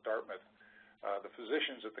appointment at Dartmouth, the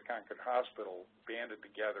physicians at the Concord Hospital banded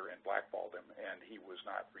together and blackballed him, and he was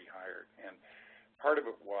not rehired. And part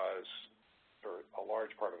of it was, or a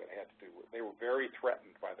large part of it had to do with, they were very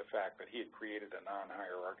threatened by the fact that he had created a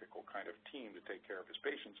non-hierarchical kind of team to take care of his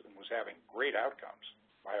patients and was having great outcomes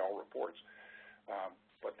by all reports.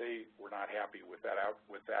 But they were not happy with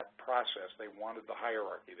that process. They wanted the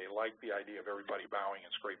hierarchy. They liked the idea of everybody bowing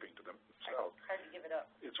and scraping to themselves. It's hard to give it up.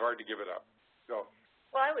 It's hard to give it up. Go.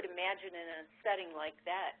 Well, I would imagine in a setting like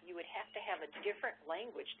that, you would have to have a different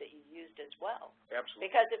language that you used as well.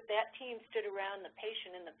 Absolutely. Because if that team stood around the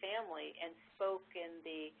patient and the family and spoke in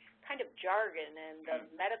the kind of jargon and the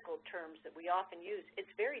medical terms that we often use,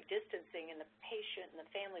 it's very distancing, and the patient and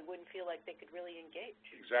the family wouldn't feel like they could really engage.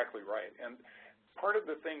 Exactly right. And part of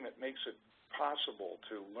the thing that makes it possible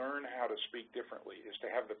to learn how to speak differently is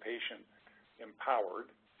to have the patient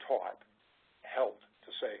empowered, taught, helped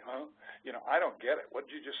to say, I don't get it.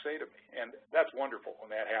 What did you just say to me? And that's wonderful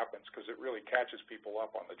when that happens, because it really catches people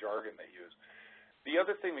up on the jargon they use. The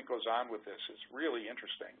other thing that goes on with this is really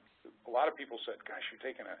interesting. A lot of people said, gosh, you're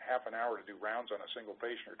taking a half an hour to do rounds on a single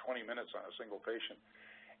patient or 20 minutes on a single patient.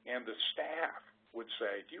 And the staff would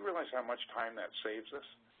say, do you realize how much time that saves us?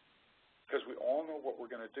 Because we all know what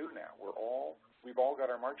we're going to do now. We've all got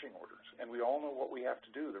our marching orders, and we all know what we have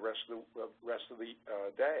to do the rest of the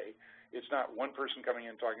day. It's not one person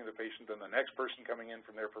coming in talking to the patient, then the next person coming in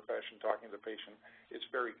from their profession talking to the patient. It's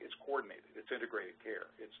coordinated. It's integrated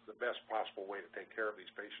care. It's the best possible way to take care of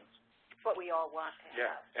these patients. It's what we all want to have.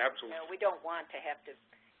 Yeah, absolutely. We don't want to have to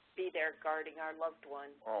be there guarding our loved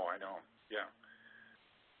one. Oh, I know. Yeah.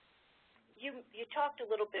 You talked a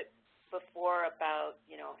little bit before about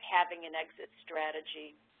having an exit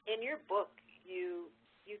strategy. In your book, you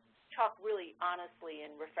talk really honestly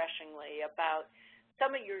and refreshingly about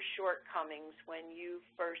some of your shortcomings when you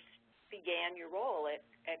first began your role at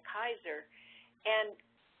Kaiser. And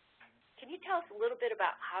can you tell us a little bit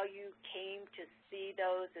about how you came to see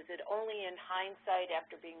those? Is it only in hindsight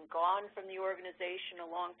after being gone from the organization a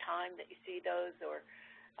long time that you see those, or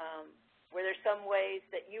were there some ways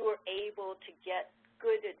that you were able to get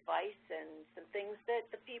good advice and some things that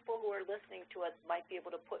the people who are listening to us might be able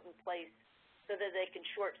to put in place so that they can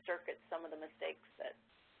short-circuit some of the mistakes that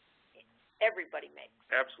everybody makes?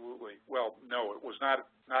 Absolutely. Well, no, it was not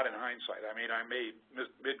in hindsight. I mean, I made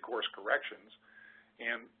mid-course corrections,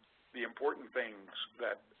 and the important things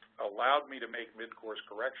that allowed me to make mid-course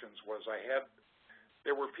corrections was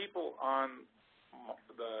there were people on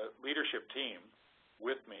the leadership team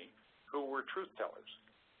with me who were truth tellers,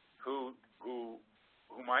 whom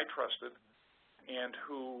I trusted, and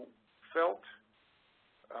who felt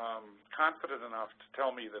confident enough to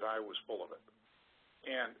tell me that I was full of it.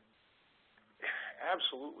 And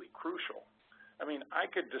absolutely crucial. I mean, I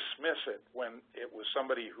could dismiss it when it was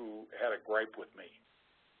somebody who had a gripe with me.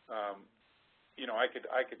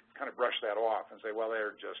 I could kind of brush that off and say, well,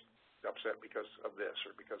 they're just upset because of this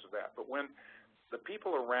or because of that. But when the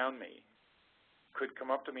people around me could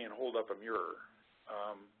come up to me and hold up a mirror,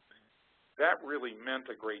 that really meant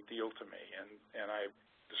a great deal to me. And I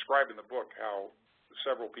described in the book how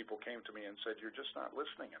several people came to me and said, you're just not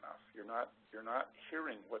listening enough. You're not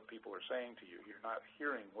hearing what people are saying to you. You're not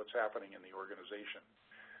hearing what's happening in the organization.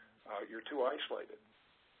 You're too isolated.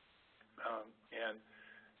 And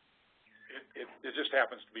it just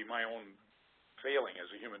happens to be my own failing as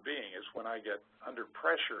a human being is when I get under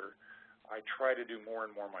pressure, I try to do more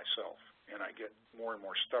and more myself, and I get more and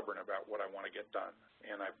more stubborn about what I want to get done.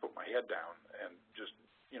 And I put my head down and just,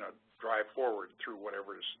 drive forward through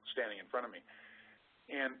whatever is standing in front of me.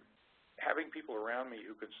 And having people around me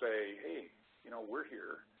who could say, hey, we're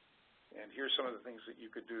here, and here's some of the things that you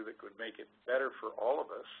could do that could make it better for all of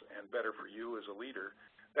us and better for you as a leader,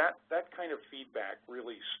 that kind of feedback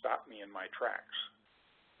really stopped me in my tracks.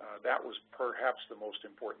 That was perhaps the most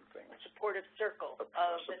important thing. A supportive circle. A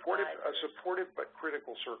supportive but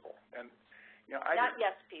critical circle. And not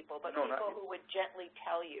yes people, but people who would gently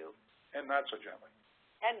tell you. And not so gently.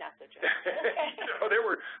 And not so gently.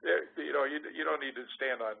 You don't need to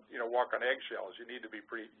stand on, walk on eggshells. You need to be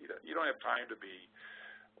pretty. You don't have time to be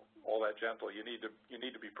all that gentle. You need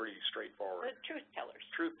to be pretty straightforward. Truth tellers.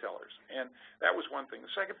 Truth tellers. And that was one thing.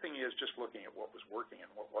 The second thing is just looking at what was working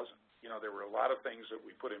and what wasn't. There were a lot of things that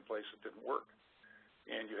we put in place that didn't work.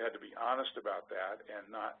 And you had to be honest about that and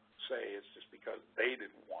not say it's just because they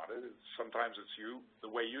didn't want it. Sometimes it's you,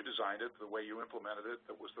 the way you designed it, the way you implemented it,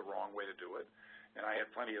 that was the wrong way to do it. And I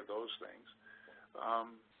had plenty of those things.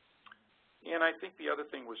 And I think the other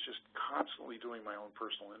thing was just constantly doing my own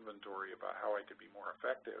personal inventory about how I could be more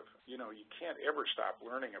effective. You can't ever stop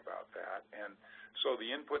learning about that. And so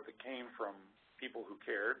the input that came from people who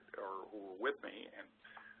cared or who were with me and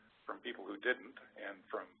from people who didn't and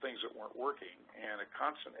from things that weren't working and a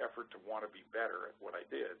constant effort to want to be better at what I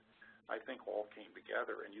did, I think all came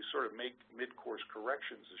together. And you sort of make mid-course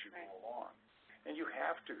corrections as you go along. And you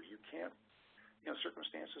have to. You can't,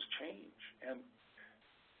 circumstances change. And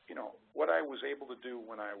what I was able to do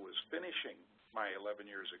when I was finishing my 11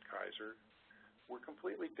 years at Kaiser were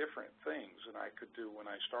completely different things than I could do when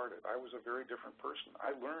I started. I was a very different person.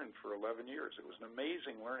 I learned for 11 years. It was an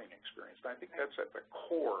amazing learning experience. And I think that's at the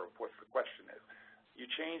core of what the question is. You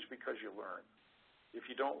change because you learn.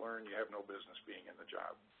 If you don't learn, you have no business being in the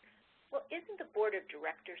job. Well, isn't the board of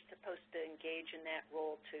directors supposed to engage in that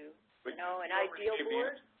role too? But an ideal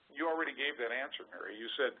board? You already gave that answer, Mary.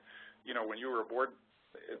 You said, when you were a board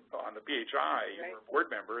on the PHI, you were a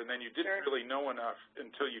board member, and then you didn't really know enough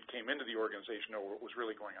until you came into the organization to know what was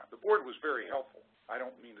really going on. The board was very helpful. I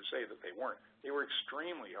don't mean to say that they weren't. They were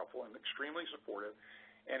extremely helpful and extremely supportive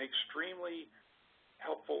and extremely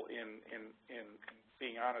helpful in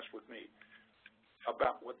being honest with me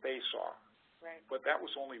about what they saw. Right. But that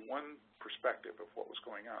was only one perspective of what was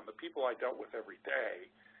going on. The people I dealt with every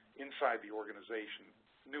day inside the organization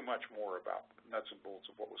knew much more about nuts and bolts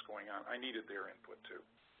of what was going on. I needed their input too.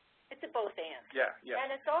 It's a both and. Yeah.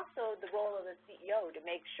 And it's also the role of the CEO to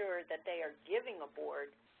make sure that they are giving a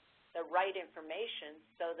board the right information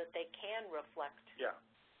so that they can reflect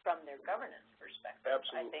from their governance perspective.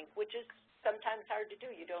 Absolutely. I think, which is sometimes hard to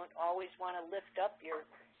do. You don't always want to lift up your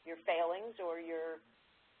failings or your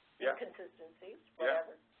inconsistencies,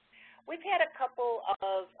 whatever. Yeah. We've had a couple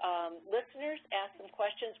of listeners ask some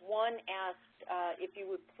questions. One asked if you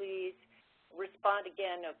would please respond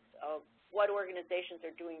again of what organizations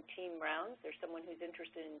are doing team rounds. There's someone who's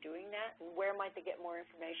interested in doing that, and where might they get more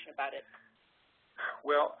information about it?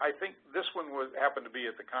 Well, I think this one happened to be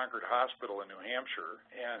at the Concord Hospital in New Hampshire,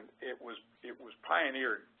 and it was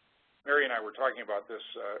pioneered. Mary and I were talking about this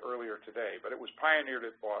earlier today, but it was pioneered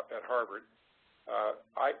at Harvard.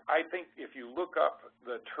 I think if you look up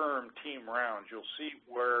the term team rounds, you'll see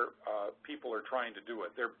where people are trying to do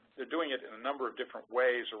it. They're doing it in a number of different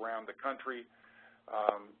ways around the country.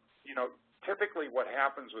 Typically what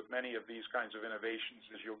happens with many of these kinds of innovations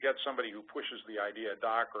is you'll get somebody who pushes the idea, a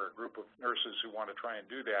doc or a group of nurses who want to try and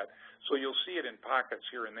do that. So you'll see it in pockets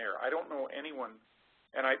here and there. I don't know anyone,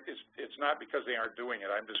 and it's not because they aren't doing it.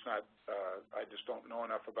 I'm just not. I just don't know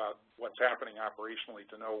enough about what's happening operationally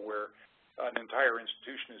to know where an entire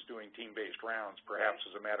institution is doing team-based rounds, perhaps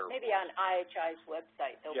as a matter of maybe on IHI's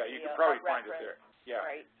website. You can probably find it there. Yeah.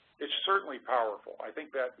 Right. It's certainly powerful. I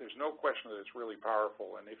think that there's no question that it's really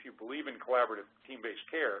powerful. And if you believe in collaborative team-based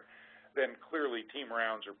care, then clearly team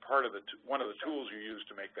rounds are part of one of the tools you use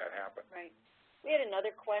to make that happen. Right. We had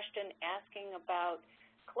another question asking about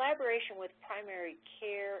collaboration with primary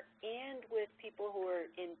care and with people who are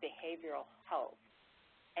in behavioral health,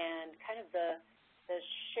 and kind of the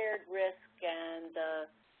shared risk and the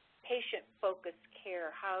patient-focused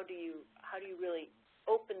care. How do you really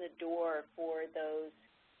open the door for those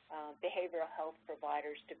behavioral health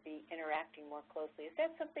providers to be interacting more closely? Is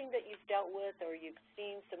that something that you've dealt with, or you've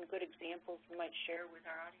seen some good examples you might share with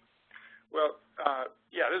our audience? Well,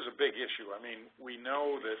 yeah, this is a big issue. I mean, we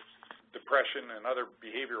know that depression and other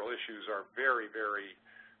behavioral issues are very, very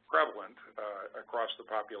prevalent across the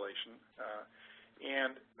population,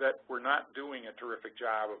 and that we're not doing a terrific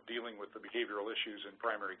job of dealing with the behavioral issues in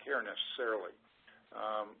primary care necessarily.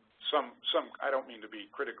 I don't mean to be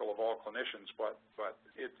critical of all clinicians, but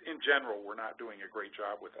in general, we're not doing a great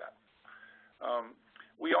job with that.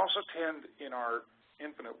 We also tend, in our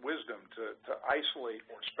infinite wisdom, to isolate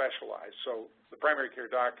or specialize. So the primary care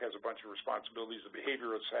doc has a bunch of responsibilities, the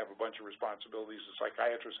behaviorists have a bunch of responsibilities, the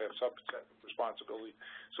psychiatrists have subset responsibilities.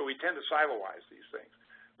 So we tend to siloize these things.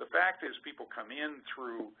 The fact is people come in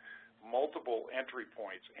through multiple entry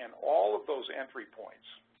points, and all of those entry points,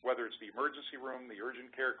 whether it's the emergency room, the urgent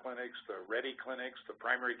care clinics, the ready clinics, the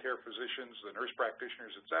primary care physicians, the nurse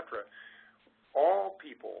practitioners, et cetera, all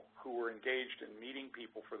people who are engaged in meeting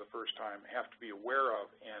people for the first time have to be aware of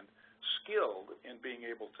and skilled in being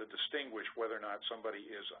able to distinguish whether or not somebody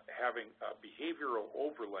is having a behavioral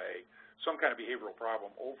overlay, some kind of behavioral problem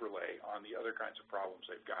overlay on the other kinds of problems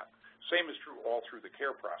they've got. Same is true all through the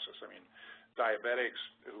care process. I mean, diabetics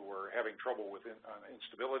who are having trouble with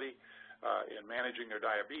instability in managing their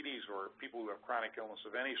diabetes, or people who have chronic illness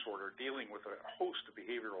of any sort are dealing with a host of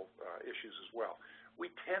behavioral issues as well. We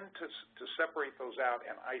tend to separate those out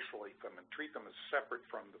and isolate them and treat them as separate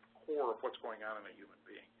from the core of what's going on in a human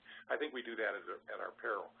being. I think we do that at our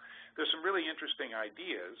peril. There's some really interesting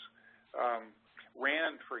ideas.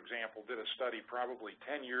 Rand, for example, did a study probably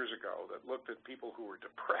 10 years ago that looked at people who were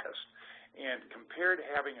depressed and compared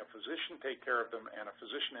having a physician take care of them and a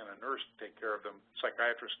physician and a nurse take care of them,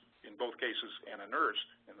 psychiatrist in both cases and a nurse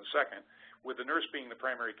in the second, with the nurse being the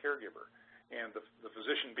primary caregiver and the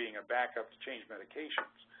physician being a backup to change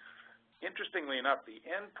medications. Interestingly enough, the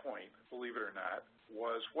end point, believe it or not,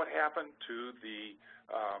 was what happened to the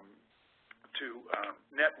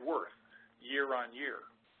net worth year on year.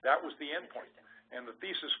 That was the end point. And the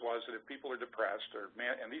thesis was that if people are depressed,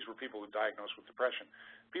 and these were people who diagnosed with depression,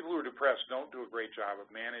 people who are depressed don't do a great job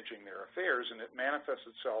of managing their affairs, and it manifests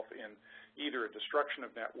itself in either a destruction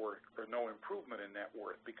of net worth or no improvement in net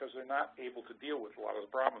worth because they're not able to deal with a lot of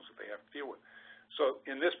the problems that they have to deal with. So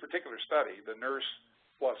in this particular study, the nurse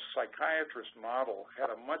plus psychiatrist model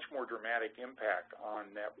had a much more dramatic impact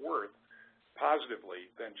on net worth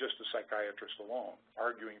positively than just a psychiatrist alone,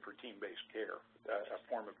 arguing for team-based care, a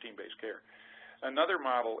form of team-based care. Another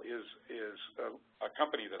model is a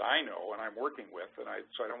company that I know and I'm working with, and I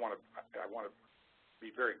want to be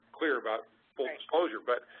very clear about full disclosure,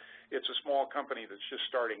 but it's a small company that's just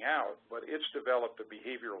starting out, but it's developed a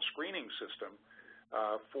behavioral screening system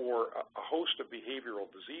for a host of behavioral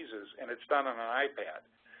diseases, and it's done on an iPad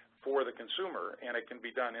for the consumer, and it can be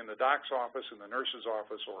done in the doc's office, in the nurse's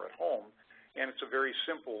office, or at home. And it's a very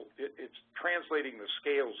simple, it's translating the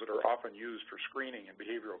scales that are often used for screening in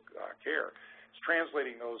behavioral care. It's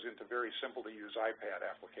translating those into very simple to use iPad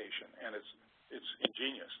application, and it's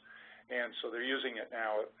ingenious. And so they're using it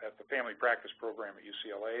now at the family practice program at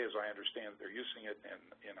UCLA, as I understand. They're using it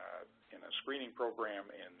in a screening program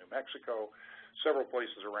in New Mexico, several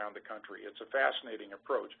places around the country. It's a fascinating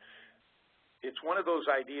approach. It's one of those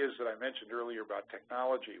ideas that I mentioned earlier about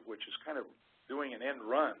technology, which is kind of doing an end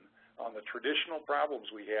run on the traditional problems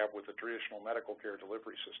we have with the traditional medical care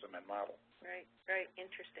delivery system and model. Right, very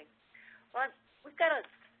interesting. Well, we've got a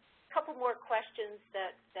couple more questions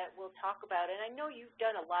that we'll talk about, and I know you've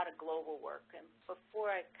done a lot of global work. And before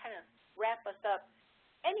I kind of wrap us up,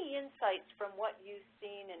 any insights from what you've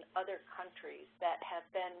seen in other countries that have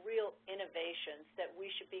been real innovations that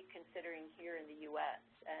we should be considering here in the U.S.?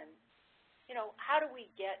 And, you know, how do we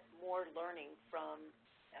get more learning from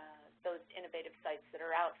those innovative sites that are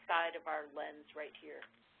outside of our lens right here?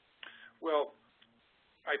 Well,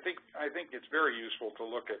 I think it's very useful to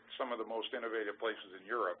look at some of the most innovative places in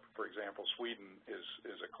Europe. For example, Sweden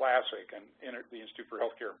is a classic, and the Institute for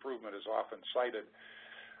Healthcare Improvement is often cited.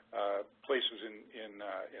 Places in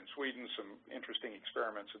Sweden, some interesting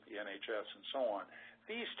experiments at the NHS and so on.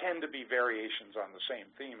 These tend to be variations on the same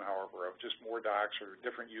theme, however, of just more docs or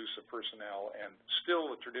different use of personnel and still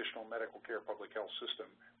the traditional medical care public health system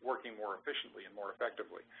working more efficiently and more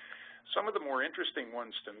effectively. Some of the more interesting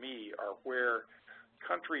ones to me are where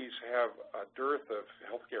countries have a dearth of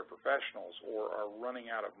healthcare professionals or are running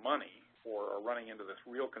out of money or are running into this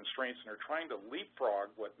real constraints and are trying to leapfrog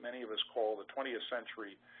what many of us call the 20th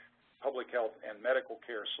century public health and medical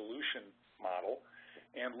care solution model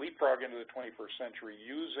and leapfrog into the 21st century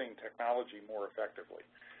using technology more effectively.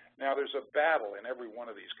 Now, there's a battle in every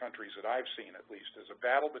one of these countries that I've seen, at least. There's a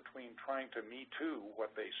battle between trying to Me Too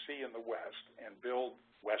what they see in the West and build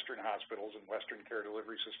Western hospitals and Western care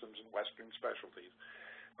delivery systems and Western specialties.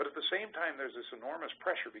 But at the same time, there's this enormous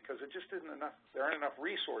pressure because it just isn't enough. There aren't enough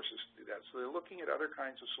resources to do that. So they're looking at other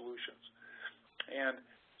kinds of solutions. And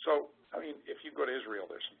so, I mean, if you go to Israel,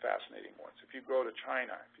 there's some fascinating ones. If you go to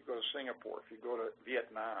China, if you go to Singapore, if you go to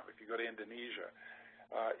Vietnam, if you go to Indonesia,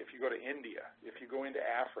 if you go to India, if you go into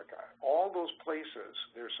Africa, all those places,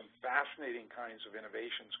 there's some fascinating kinds of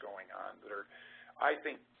innovations going on that are, I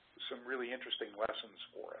think, some really interesting lessons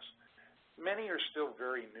for us. Many are still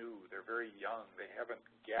very new. They're very young. They haven't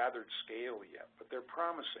gathered scale yet, but they're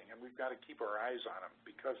promising, and we've got to keep our eyes on them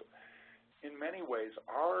because in many ways,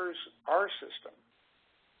 our system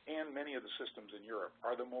and many of the systems in Europe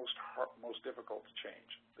are the most difficult to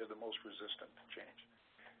change. They're the most resistant to change.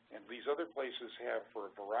 And these other places have,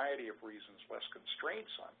 for a variety of reasons, less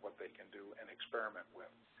constraints on what they can do and experiment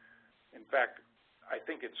with. In fact, I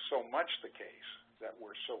think it's so much the case that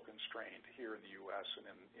we're so constrained here in the U.S. and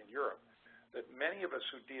in Europe that many of us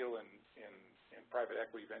who deal in private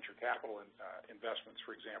equity venture capital investments,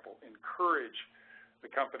 for example, encourage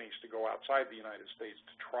the companies to go outside the United States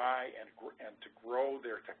to try and to grow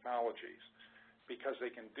their technologies because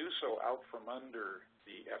they can do so out from under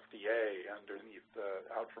the FDA,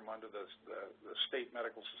 out from under the state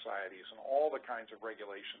medical societies and all the kinds of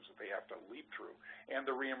regulations that they have to leap through and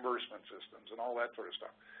the reimbursement systems and all that sort of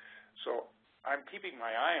stuff. So I'm keeping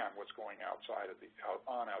my eye on what's going outside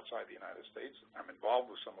the United States. I'm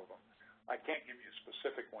involved with some of them. I can't give you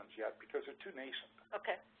specific ones yet because they're too nascent.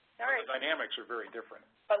 Okay. All right. The dynamics are very different.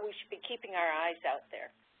 But we should be keeping our eyes out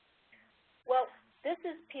there. Well, this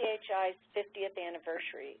is PHI's 50th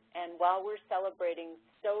anniversary, and while we're celebrating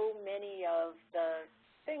so many of the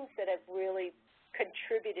things that have really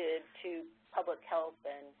contributed to public health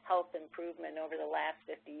and health improvement over the last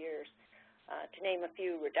 50 years, to name a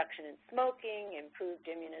few, reduction in smoking, improved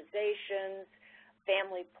immunizations,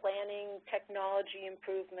 family planning technology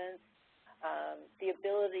improvements, the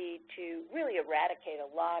ability to really eradicate a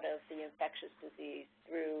lot of the infectious disease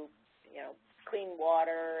through, clean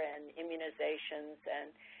water and immunizations,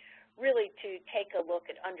 and really to take a look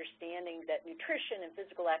at understanding that nutrition and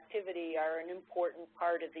physical activity are an important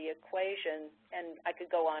part of the equation, and I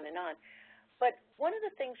could go on and on. But one of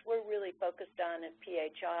the things we're really focused on at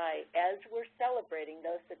PHI as we're celebrating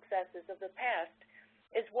those successes of the past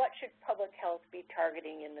is what should public health be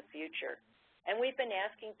targeting in the future. And we've been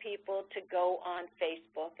asking people to go on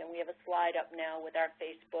Facebook, and we have a slide up now with our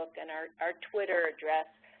Facebook and our Twitter address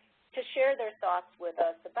to share their thoughts with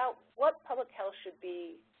us about what public health should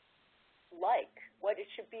be like, what it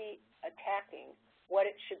should be attacking, what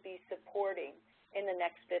it should be supporting in the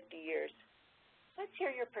next 50 years. Let's hear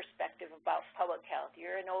your perspective about public health.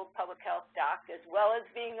 You're an old public health doc as well as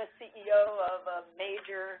being a CEO of a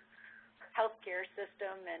major healthcare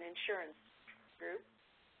system and insurance group.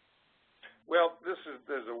 Well, this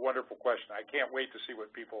is a wonderful question. I can't wait to see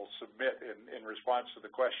what people submit in response to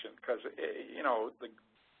the question because,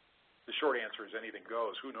 the short answer is anything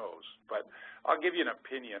goes. Who knows? But I'll give you an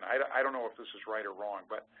opinion. I don't know if this is right or wrong,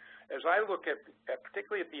 but as I look at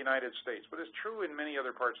particularly at the United States, but it's true in many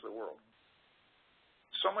other parts of the world,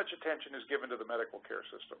 so much attention is given to the medical care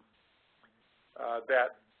system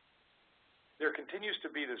that there continues to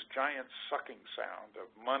be this giant sucking sound of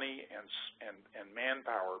money and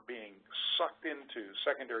manpower being sucked into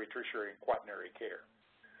secondary, tertiary, and quaternary care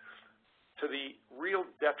to the real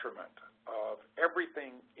detriment of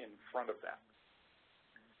everything in front of that.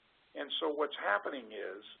 And so what's happening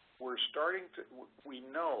is we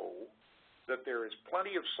know that there is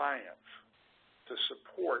plenty of science to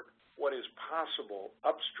support what is possible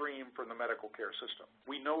upstream from the medical care system.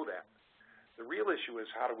 We know that. The real issue is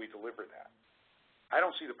how do we deliver that? I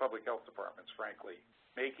don't see the public health departments, frankly,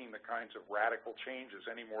 making the kinds of radical changes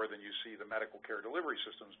any more than you see the medical care delivery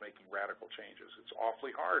systems making radical changes. It's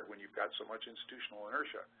awfully hard when you've got so much institutional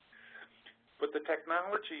inertia. But the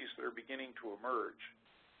technologies that are beginning to emerge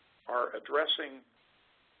are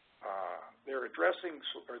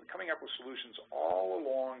coming up with solutions all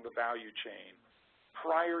along the value chain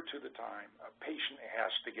prior to the time a patient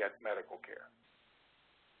has to get medical care.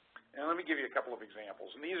 And let me give you a couple of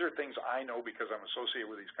examples. And these are things I know because I'm associated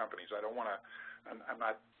with these companies. I'm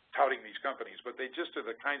not touting these companies, but they just are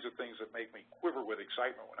the kinds of things that make me quiver with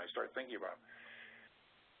excitement when I start thinking about them.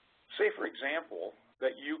 Say, for example,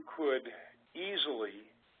 that you could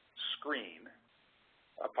easily screen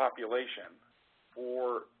a population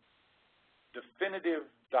for definitive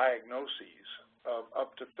diagnoses of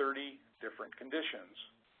up to 30 different conditions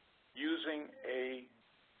using a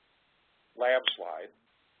lab slide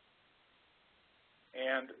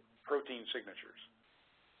and protein signatures.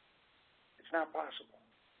 It's not possible.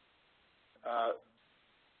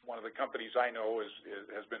 One of the companies I know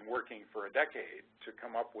has been working for a decade to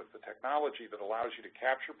come up with the technology that allows you to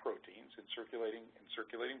capture proteins in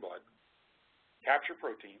circulating blood, capture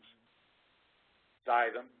proteins, dye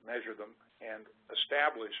them, measure them, and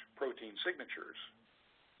establish protein signatures.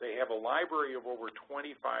 They have a library of over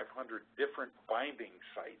 2,500 different binding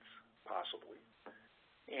sites, possibly,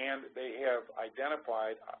 and they have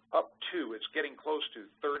identified up to, it's getting close to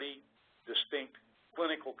 30 distinct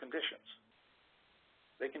clinical conditions.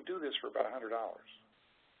 They can do this for about $100,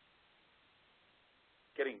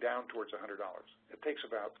 getting down towards $100. It takes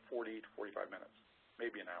about 40 to 45 minutes,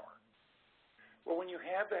 maybe an hour. Well, when you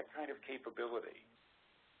have that kind of capability,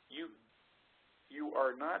 you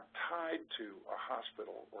are not tied to a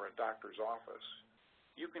hospital or a doctor's office.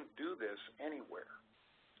 You can do this anywhere.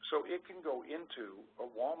 So it can go into a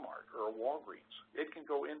Walmart or a Walgreens. It can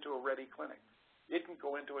go into a Ready Clinic. It can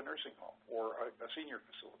go into a nursing home or a senior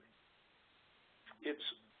facility.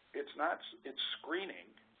 It's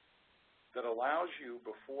screening that allows you,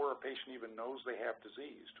 before a patient even knows they have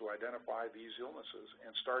disease, to identify these illnesses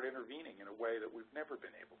and start intervening in a way that we've never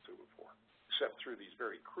been able to before, except through these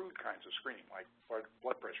very crude kinds of screening, like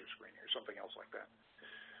blood pressure screening or something else like that.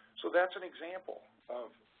 So that's an example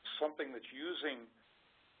of something that's using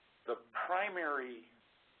the primary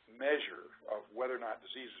measure of whether or not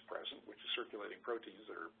disease is present, which is circulating proteins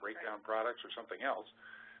that are breakdown products or something else.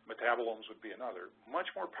 Metabolomes would be another. Much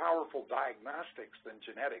more powerful diagnostics than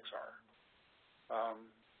genetics are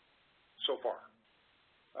so far.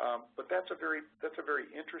 But that's a very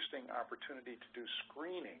interesting opportunity to do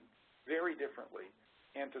screening very differently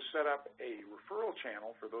and to set up a referral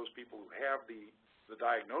channel for those people who have the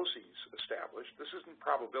diagnoses established. This isn't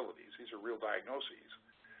probabilities. These are real diagnoses.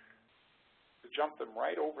 To jump them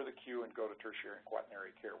right over the queue and go to tertiary and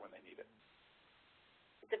quaternary care when they need it.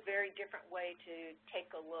 It's a very different way to take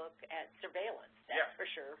a look at surveillance, that's for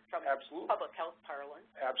sure, from public health parlance.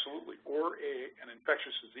 Absolutely. Or an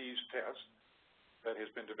infectious disease test that has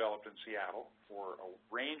been developed in Seattle for a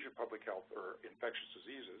range of public health or infectious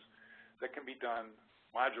diseases that can be done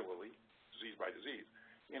modularly, disease by disease,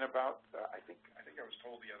 in about, I think I was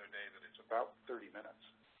told the other day that it's about 30 minutes,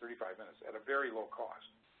 35 minutes, at a very low cost.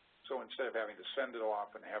 So instead of having to send it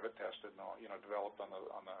off and have it tested and all, developed on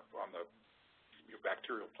the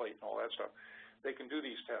bacterial plate and all that stuff, they can do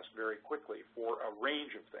these tests very quickly for a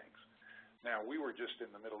range of things. Now, we were just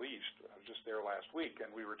in the Middle East. I was just there last week,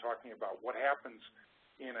 and we were talking about what happens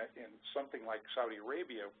in something like Saudi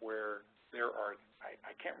Arabia, where there are,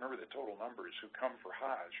 I can't remember the total numbers who come for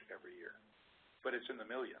Hajj every year, but it's in the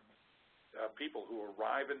millions. People who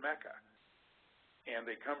arrive in Mecca, and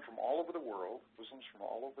they come from all over the world, Muslims from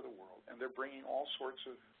all over the world, and they're bringing all sorts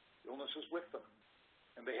of illnesses with them.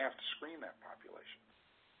 And they have to screen that population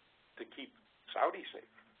to keep Saudi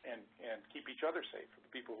safe and keep each other safe for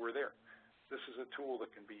the people who are there. This is a tool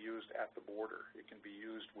that can be used at the border. It can be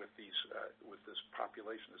used with this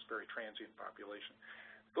population, this very transient population.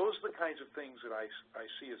 Those are the kinds of things that I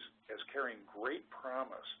see as carrying great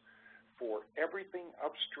promise for everything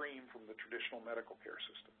upstream from the traditional medical care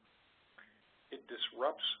system. It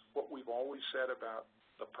disrupts what we've always said about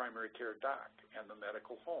the primary care doc and the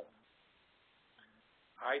medical home.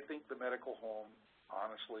 I think the medical home,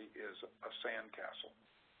 honestly, is a sandcastle.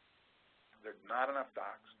 There are not enough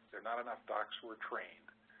docs. There are not enough docs who are trained.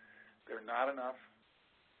 There are not enough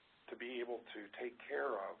to be able to take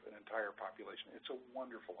care of an entire population. It's a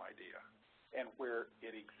wonderful idea. And where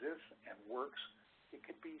it exists and works, it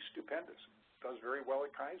could be stupendous. It does very well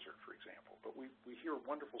at Kaiser, for example. But we hear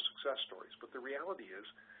wonderful success stories. But the reality is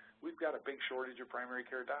we've got a big shortage of primary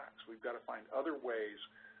care docs. We've got to find other ways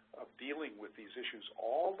of dealing with these issues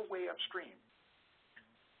all the way upstream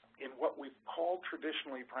in what we've called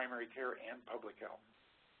traditionally primary care and public health.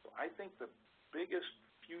 So I think the biggest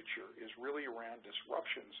future is really around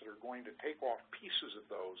disruptions that are going to take off pieces of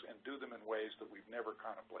those and do them in ways that we've never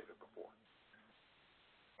contemplated before.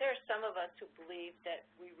 There are some of us who believe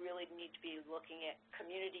that we really need to be looking at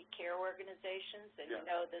community care organizations, and you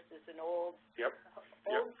know this is an old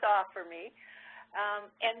saw for me.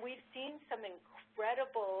 And we've seen some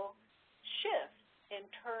incredible shifts in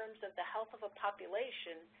terms of the health of a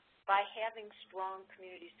population by having strong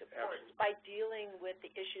community support, by dealing with the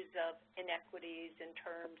issues of inequities in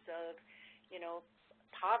terms of,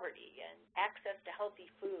 poverty and access to healthy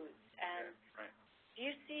foods. And do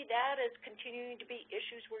you see that as continuing to be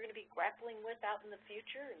issues we're going to be grappling with out in the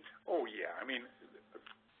future? Oh, yeah. I mean,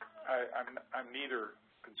 I'm neither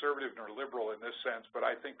conservative nor liberal in this sense, but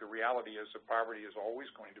I think the reality is that poverty is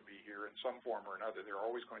always going to be here in some form or another. There are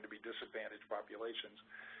always going to be disadvantaged populations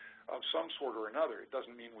of some sort or another. It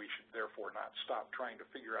doesn't mean we should therefore not stop trying to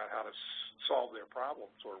figure out how to solve their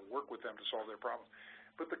problems or work with them to solve their problems.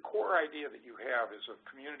 But the core idea that you have is of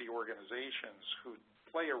community organizations who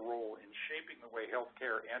play a role in shaping the way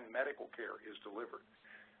healthcare and medical care is delivered.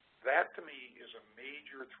 That, to me, is a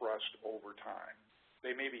major thrust over time.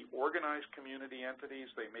 They may be organized community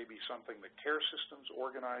entities. They may be something that care systems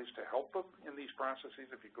organize to help them in these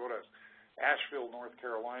processes. If you go to Asheville, North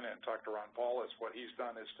Carolina, and talk to Ron Paulus, what he's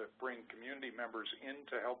done is to bring community members in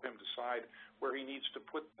to help him decide where he needs to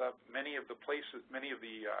put many of the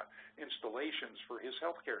installations for his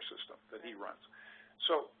healthcare system that he runs.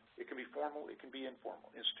 So it can be formal, it can be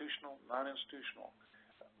informal, institutional, non-institutional.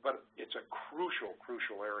 But it's a crucial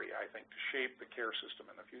area, I think, to shape the care system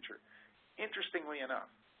in the future. Interestingly enough,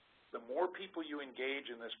 the more people you engage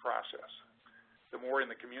in this process, the more in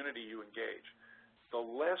the community you engage, the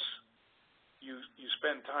less you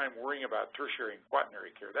spend time worrying about tertiary and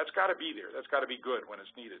quaternary care. That's got to be there. That's got to be good when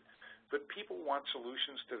it's needed. But people want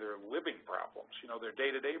solutions to their living problems, their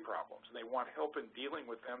day-to-day problems, and they want help in dealing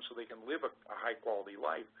with them so they can live a high-quality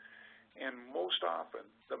life. And most often,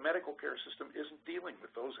 the medical care system isn't dealing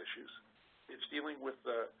with those issues. It's dealing with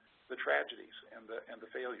the tragedies and the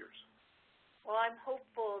failures. Well, I'm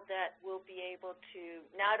hopeful that we'll be able to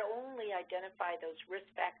not only identify those risk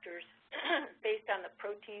factors based on the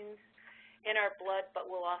proteins in our blood, but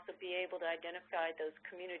we'll also be able to identify those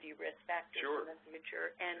community risk factors in the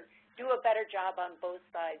future and do a better job on both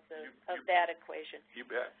sides of that equation. You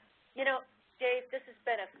bet. Dave, this has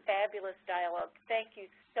been a fabulous dialogue. Thank you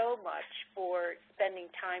so much for spending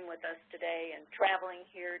time with us today and traveling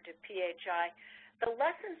here to PHI. The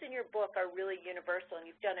lessons in your book are really universal, and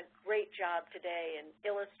you've done a great job today in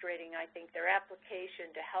illustrating, I think, their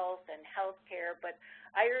application to health and healthcare. But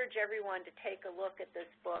I urge everyone to take a look at this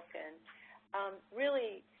book and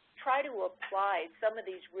really try to apply some of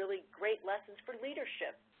these really great lessons for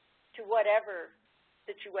leadership to whatever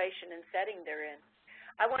situation and setting they're in.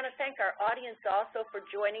 I want to thank our audience also for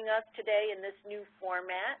joining us today in this new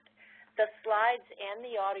format. The slides and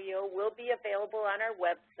the audio will be available on our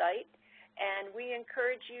website. And we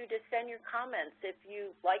encourage you to send your comments. If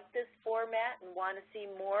you like this format and want to see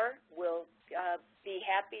more, we'll be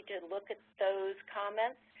happy to look at those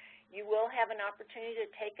comments. You will have an opportunity to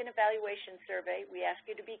take an evaluation survey. We ask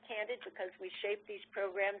you to be candid because we shape these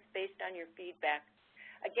programs based on your feedback.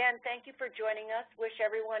 Again, thank you for joining us. Wish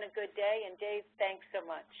everyone a good day. And Dave, thanks so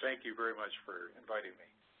much. Thank you very much for inviting me.